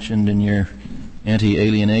you mentioned in your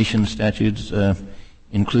anti-alienation statutes,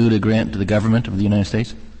 include a grant to the government of the United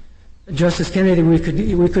States? Justice Kennedy, we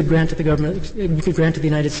could grant to the government, we could grant to the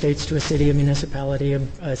United States, to a city, a municipality, a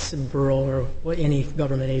borough, or any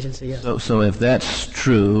government agency. Yes. So if that's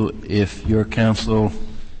true, if your counsel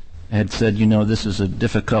had said, this is a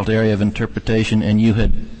difficult area of interpretation, and you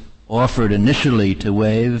had offered initially to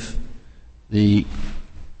waive, the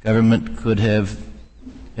government could have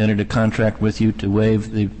entered a contract with you to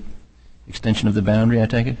waive the extension of the boundary, I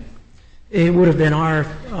take it? It would have been our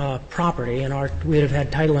property, and we'd have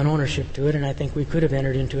had title and ownership to it, and I think we could have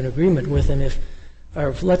entered into an agreement with them if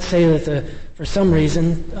let's say that for some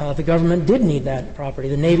reason the government did need that property.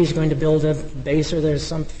 The Navy's going to build a base, or there's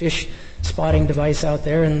some fish spotting device out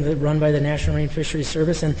there and run by the National Marine Fisheries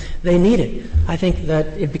Service, and they need it. I think that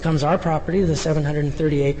it becomes our property, the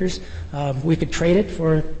 730 acres. We could trade it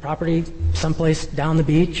for property someplace down the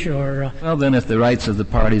beach, or... Well, then if the rights of the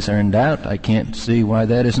parties are in doubt, I can't see why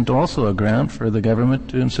that isn't also a ground for the government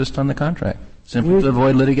to insist on the contract, simply to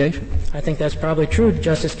avoid litigation. I think that's probably true,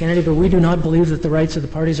 Justice Kennedy, but we do not believe that the rights of the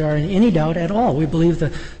parties are in any doubt at all. We believe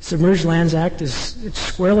the Submerged Lands Act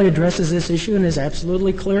squarely addresses this issue and is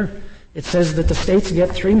absolutely clear. It says that the states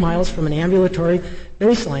get 3 miles from an ambulatory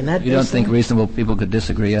baseline. You don't think reasonable people could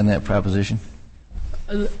disagree on that proposition?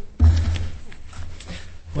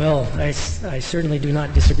 Well, I certainly do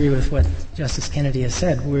not disagree with what Justice Kennedy has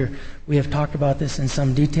said. We have talked about this in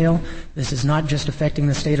some detail. This is not just affecting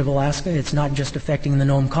the state of Alaska. It's not just affecting the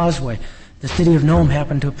Nome Causeway. The city of Nome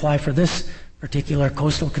happened to apply for this particular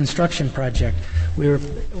coastal construction project.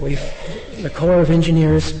 The Corps of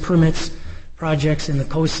Engineers permits projects in the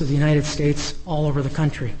coasts of the United States all over the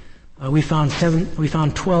country. We found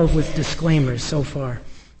 12 with disclaimers so far.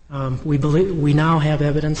 We now have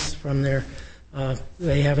evidence from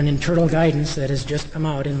they have an internal guidance that has just come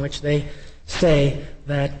out in which they say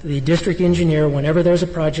that the district engineer, whenever there's a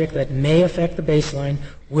project that may affect the baseline,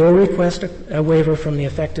 will request a waiver from the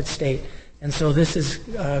affected state. And so this is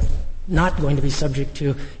not going to be subject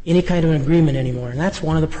to any kind of an agreement anymore. And that's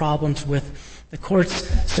one of the problems with the court's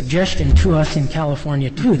suggestion to us in California,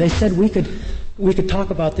 too. They said we could talk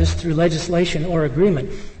about this through legislation or agreement.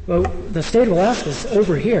 Well, the state of Alaska is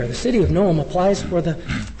over here. The city of Nome applies for the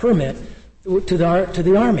permit to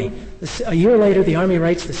the Army. A year later, the Army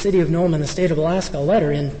writes the city of Nome and the state of Alaska a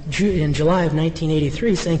letter in July of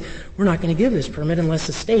 1983 saying, we're not going to give this permit unless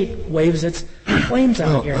the state waives its claims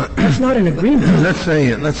out here. That's not an agreement. Let's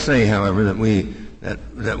say, however, that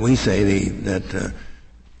we say that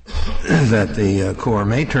the Corps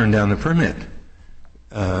may turn down the permit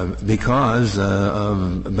because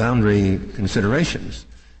of boundary considerations,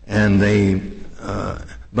 and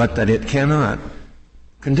but that it cannot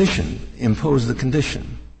impose the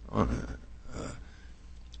condition.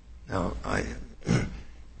 Now,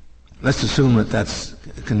 let's assume that that's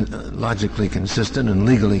logically consistent and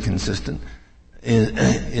legally consistent.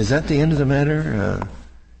 Is that the end of the matter?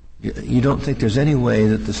 You don't think there's any way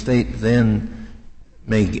that the state then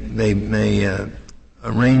may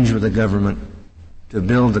arrange with the government to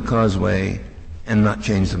build the causeway and not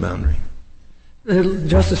change the boundary?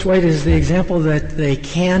 Justice White is the example that they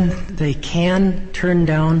can turn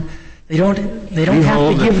down. They don't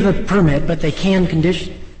have to give the permit, but they can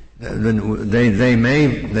condition. They may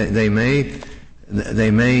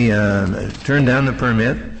turn down the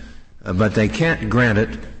permit, but they can't grant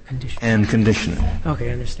it and condition it. Okay,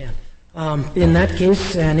 I understand. In that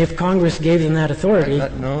case, and if Congress gave them that authority,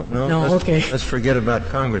 no. Okay. Let's forget about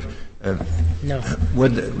Congress. No.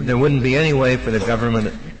 There wouldn't be any way for the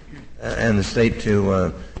government and the state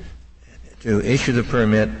to issue the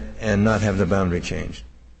permit and not have the boundary changed.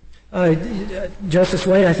 Justice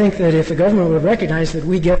White, I think that if the government would recognize that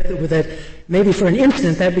we get that maybe for an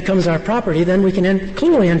instant that becomes our property, then we can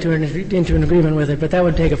clearly enter into an agreement with it. But that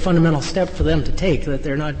would take a fundamental step for them to take that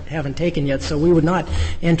haven't taken yet. So we would not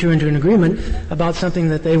enter into an agreement about something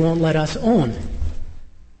that they won't let us own.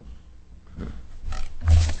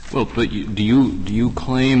 Well, but do you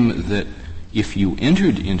claim that if you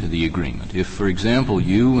entered into the agreement, if, for example,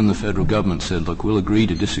 you and the federal government said, look, we'll agree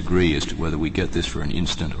to disagree as to whether we get this for an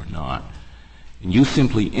instant or not, and you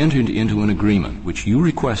simply entered into an agreement which you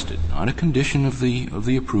requested, not a condition of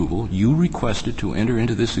the approval, you requested to enter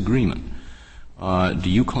into this agreement, do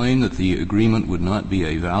you claim that the agreement would not be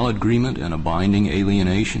a valid agreement and a binding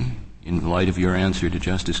alienation in light of your answer to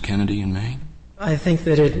Justice Kennedy in May? I think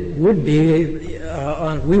that it would be.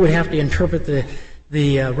 We would have to interpret the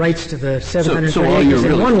rights to the 730 acres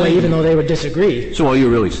in one way, even though they would disagree. So all you're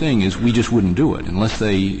really saying is we just wouldn't do it unless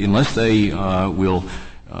they will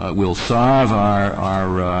solve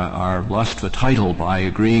our lust for title by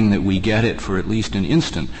agreeing that we get it for at least an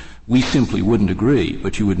instant. We simply wouldn't agree,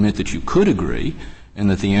 but you admit that you could agree, and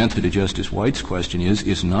that the answer to Justice White's question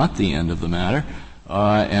is not the end of the matter,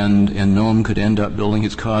 and Nome could end up building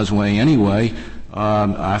its causeway anyway.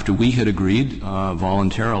 After we had agreed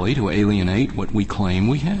voluntarily to alienate what we claim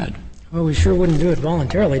we had. Well, we sure wouldn't do it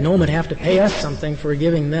voluntarily. Nome would have to pay us something for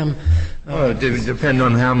giving them. It would depend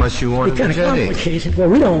on how much you want. It's kind of complicated. Well,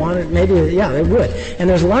 we don't want it. Maybe, they would. And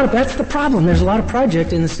there's a lot of. That's the problem. There's a lot of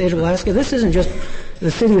projects in the state of Alaska. This isn't just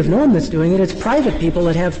the city of Nome that's doing it. It's private people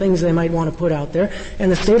that have things they might want to put out there.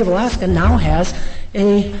 And the state of Alaska now has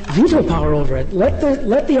a veto power over it. Let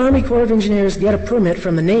the Army Corps of Engineers get a permit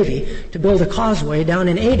from the Navy to build a causeway down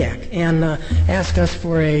in Adak and ask us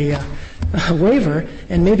for a waiver,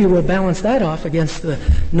 and maybe we'll balance that off against the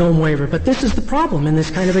Nome waiver. But this is the problem in this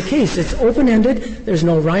kind of a case. It's open-ended. There's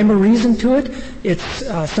no rhyme or reason to it. It's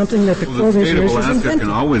something that the Corps of Engineers has invented. The state of Alaska can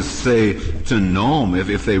always say to Nome,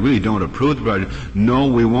 if they really don't approve the project, no,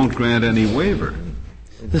 we won't grant any waiver.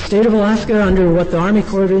 The state of Alaska, under what the Army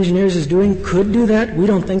Corps of Engineers is doing, could do that. We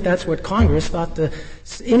don't think that's what Congress thought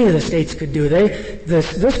any of the states could do.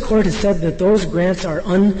 This court has said that those grants are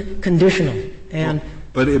unconditional.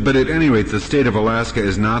 But at any rate, the state of Alaska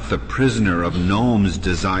is not the prisoner of Nome's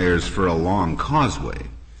desires for a long causeway.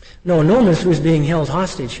 No, Nome was being held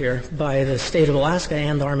hostage here by the state of Alaska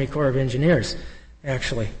and the Army Corps of Engineers,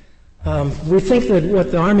 actually. We think that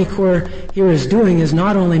what the Army Corps here is doing is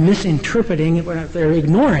not only misinterpreting, but they're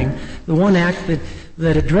ignoring the one act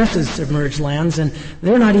that addresses submerged lands, and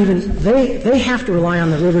they're not even, they have to rely on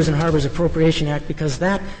the Rivers and Harbors Appropriation Act because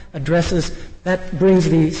that brings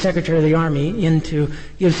the Secretary of the Army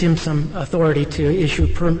gives him some authority to issue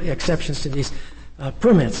exceptions to these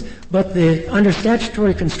permits. But under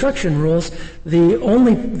statutory construction rules, the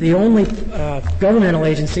only governmental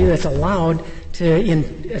agency that's allowed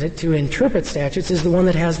to interpret statutes is the one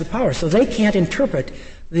that has the power. So they can't interpret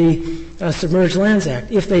the Submerged Lands Act.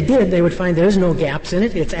 If they did, they would find there's no gaps in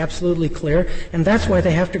it. It's absolutely clear. And that's why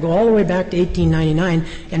they have to go all the way back to 1899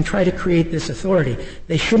 and try to create this authority.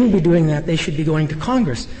 They shouldn't be doing that. They should be going to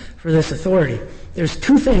Congress for this authority. There's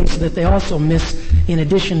two things that they also miss in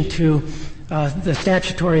addition to the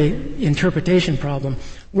statutory interpretation problem.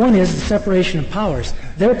 One is the separation of powers.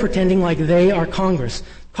 They're pretending like they are Congress.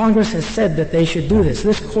 Congress has said that they should do this.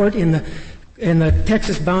 This court in the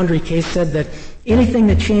Texas boundary case said that anything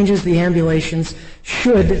that changes the ambulations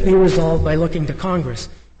should be resolved by looking to Congress.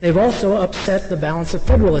 They've also upset the balance of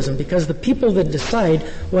federalism because the people that decide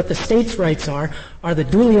what the state's rights are the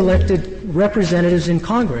duly elected representatives in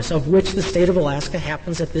Congress, of which the state of Alaska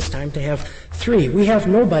happens at this time to have 3. We have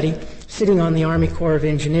nobody sitting on the Army Corps of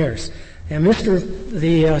Engineers. And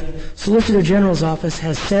the Solicitor General's office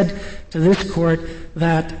has said to this court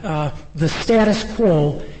that the status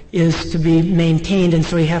quo is to be maintained, and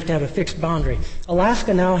so you have to have a fixed boundary.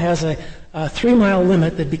 Alaska now has a 3-mile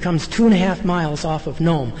limit that becomes 2.5 miles off of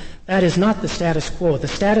Nome. That is not the status quo. The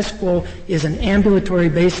status quo is an ambulatory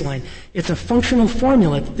baseline. It's a functional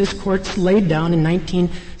formula that this Court laid down in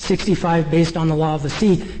 1965 based on the Law of the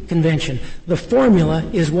Sea Convention. The formula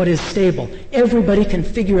is what is stable. Everybody can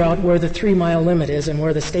figure out where the 3-mile limit is and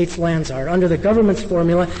where the state's lands are. Under the government's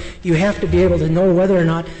formula, you have to be able to know whether or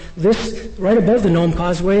not this, right above the Nome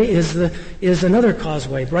Causeway, is another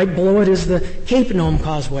causeway. Right below it is the Cape Nome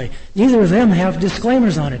Causeway. Neither of them have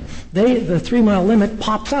disclaimers on it. The 3-mile limit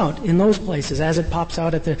pops out in those places as it pops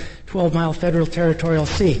out at the 12-mile federal territorial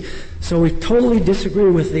sea. So we totally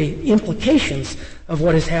disagree with the implications of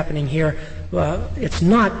what is happening here. It's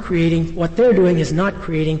not creating, what they're doing is not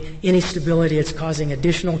creating any stability. It's causing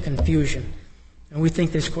additional confusion. And we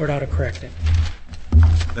think this Court ought to correct it.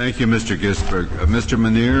 Thank you, Mr. Gisberg. Mr.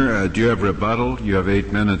 Manier, do you have rebuttal? You have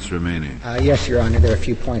 8 minutes remaining. Yes, Your Honor. There are a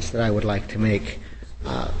few points that I would like to make.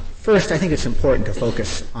 First, I think it's important to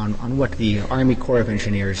focus on what the Army Corps of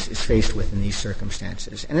Engineers is faced with in these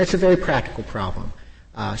circumstances. And it's a very practical problem.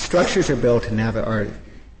 Structures are built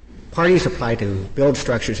parties apply to build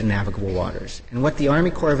structures in navigable waters. And what the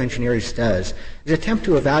Army Corps of Engineers does is attempt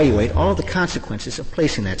to evaluate all the consequences of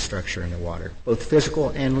placing that structure in the water, both physical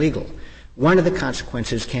and legal. One of the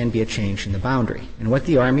consequences can be a change in the boundary. And what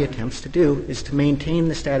the Army attempts to do is to maintain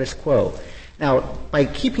the status quo. Now, by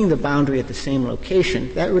keeping the boundary at the same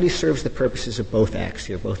location, that really serves the purposes of both acts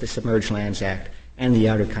here, both the Submerged Lands Act and the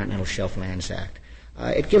Outer Continental Shelf Lands Act.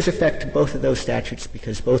 It gives effect to both of those statutes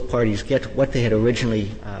because both parties get what they had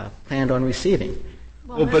originally planned on receiving.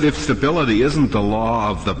 Well, but if stability isn't the law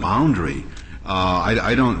of the boundary,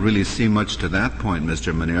 I don't really see much to that point,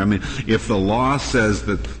 Mr. Manier. I mean, if the law says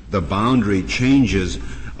that the boundary changes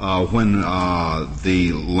when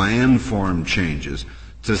the landform changes,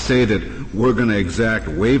 to say that we're going to exact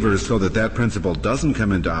waivers so that principle doesn't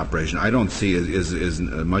come into operation, I don't see is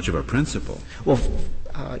much of a principle. Well,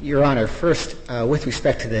 Your Honor, first, with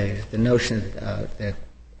respect to the notion that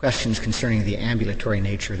questions concerning the ambulatory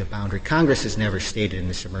nature of the boundary, Congress has never stated in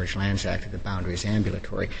the Submerged Lands Act that the boundary is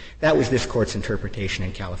ambulatory. That was this Court's interpretation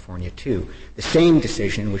in California, too. The same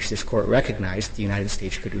decision in which this Court recognized the United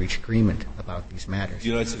States could reach agreement about these matters. The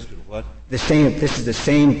United States could what? This is the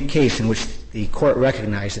same case in which the Court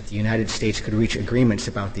recognized that the United States could reach agreements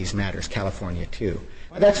about these matters, California, too.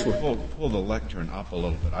 That's pull the lectern up a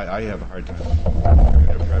little bit. I have a hard time.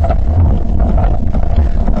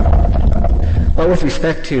 Well, with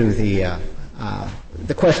respect to the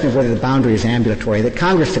question of whether the boundary is ambulatory, that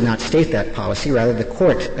Congress did not state that policy. Rather, the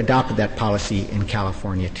Court adopted that policy in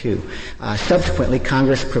California, too. Subsequently,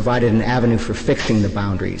 Congress provided an avenue for fixing the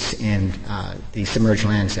boundaries in the Submerged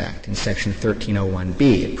Lands Act in Section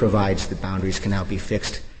 1301B. It provides the boundaries can now be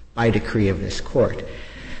fixed by decree of this Court.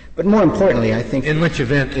 But more importantly, I think... In which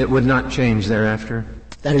event it would not change thereafter?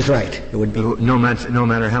 That is right. It would be... No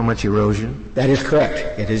matter how much erosion? That is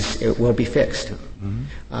correct. It will be fixed.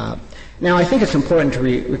 Mm-hmm. Now, I think it's important to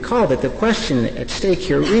recall that the question at stake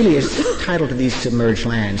here really is titled to these submerged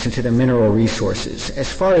lands and to the mineral resources.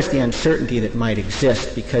 As far as the uncertainty that might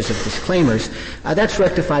exist because of disclaimers, that's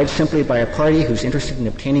rectified simply by a party who's interested in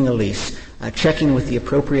obtaining a lease, checking with the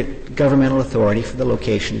appropriate governmental authority for the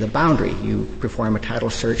location of the boundary. You perform a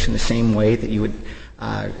title search in the same way that you would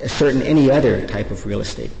assert in any other type of real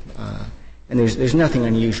estate. And there's nothing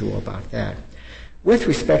unusual about that. With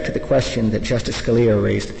respect to the question that Justice Scalia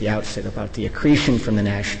raised at the outset about the accretion from the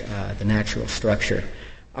natural structure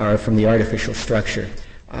or from the artificial structure,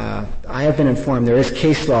 I have been informed there is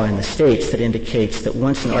case law in the states that indicates that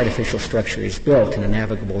once an artificial structure is built in a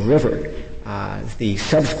navigable river, the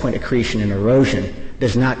subsequent accretion and erosion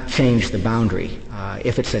does not change the boundary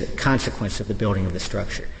if it's a consequence of the building of the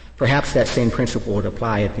structure. Perhaps that same principle would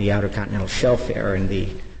apply at the Outer Continental Shelf there and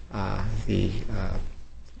the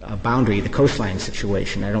boundary, the coastline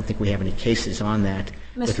situation. I don't think we have any cases on that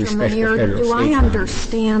with respect to federal do state I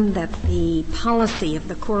understand that the policy of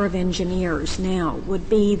the Corps of Engineers now would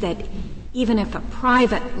be that even if a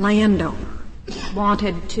private landowner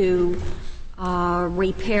wanted to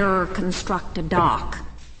repair or construct a dock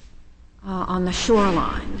on the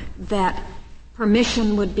shoreline, that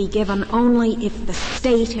permission would be given only if the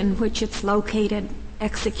state in which it's located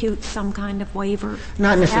executes some kind of waiver?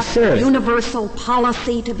 Not necessarily. Is that a universal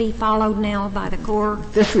policy to be followed now by the Corps?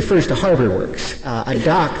 This refers to harbor works. A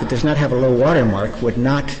dock that does not have a low water mark would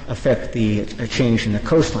not affect a change in the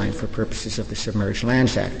coastline for purposes of the Submerged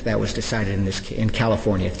Lands Act. That was decided in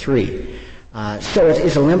California 3. So it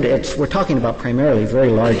is a limited. We're talking about primarily very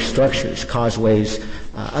large structures, causeways,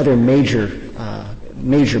 other major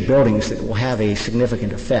major buildings that will have a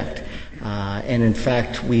significant effect. And in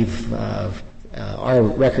fact, our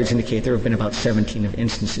records indicate there have been about 17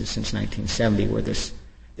 instances since 1970 where this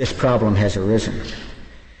problem has arisen.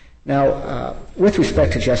 Now, with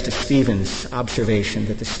respect to Justice Stevens' observation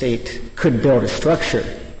that the state could build a structure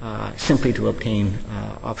simply to obtain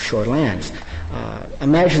offshore lands,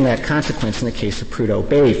 imagine that consequence in the case of Prudhoe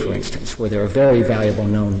Bay, for instance, where there are very valuable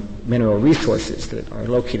known mineral resources that are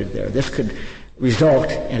located there. This could result,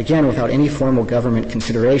 and again without any formal government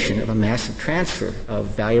consideration, of a massive transfer of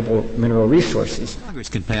valuable mineral resources. Congress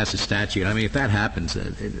can pass a statute. I mean, if that happens,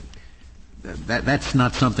 that's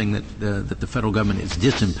not something that the federal government is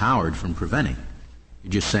disempowered from preventing.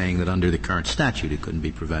 You're just saying that under the current statute it couldn't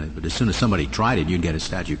be prevented. But as soon as somebody tried it, you'd get a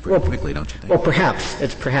statute pretty quickly, don't you think? Well, perhaps.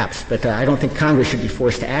 It's perhaps. But I don't think Congress should be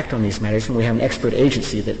forced to act on these matters when we have an expert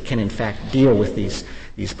agency that can, in fact, deal with these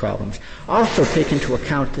problems. Also take into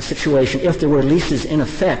account the situation if there were leases in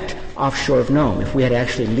effect offshore of Nome, if we had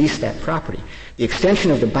actually leased that property. The extension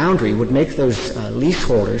of the boundary would make those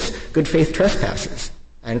leaseholders good faith trespassers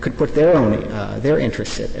and could put their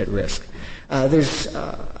interests at risk. There's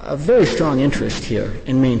a very strong interest here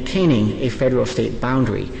in maintaining a federal-state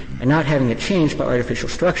boundary and not having it changed by artificial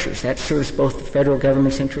structures. That serves both the federal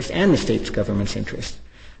government's interest and the state's government's interest.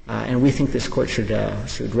 And we think this Court should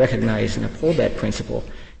recognize and uphold that principle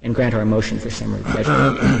and grant our motion for summary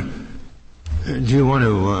judgment. Do you want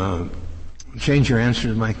to change your answer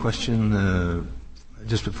to my question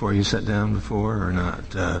just before you sat down before or not?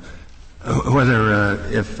 Whether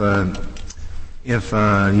if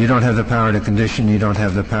you don't have the power to condition, you don't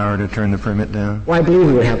have the power to turn the permit down? Well, I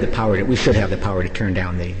believe we should have the power to turn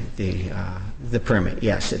down the permit.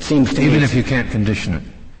 Yes, it seems to me. Even if you can't condition it.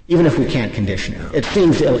 Even if we can't condition it. It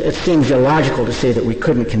seems illogical to say that we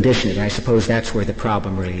couldn't condition it, and I suppose that's where the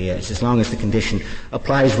problem really is. As long as the condition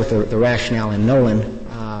applies with the rationale in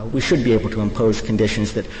Nolan, we should be able to impose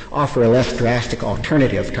conditions that offer a less drastic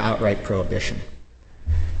alternative to outright prohibition.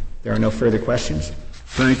 There are no further questions?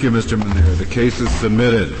 Thank you, Mr. Munir. The case is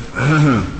submitted.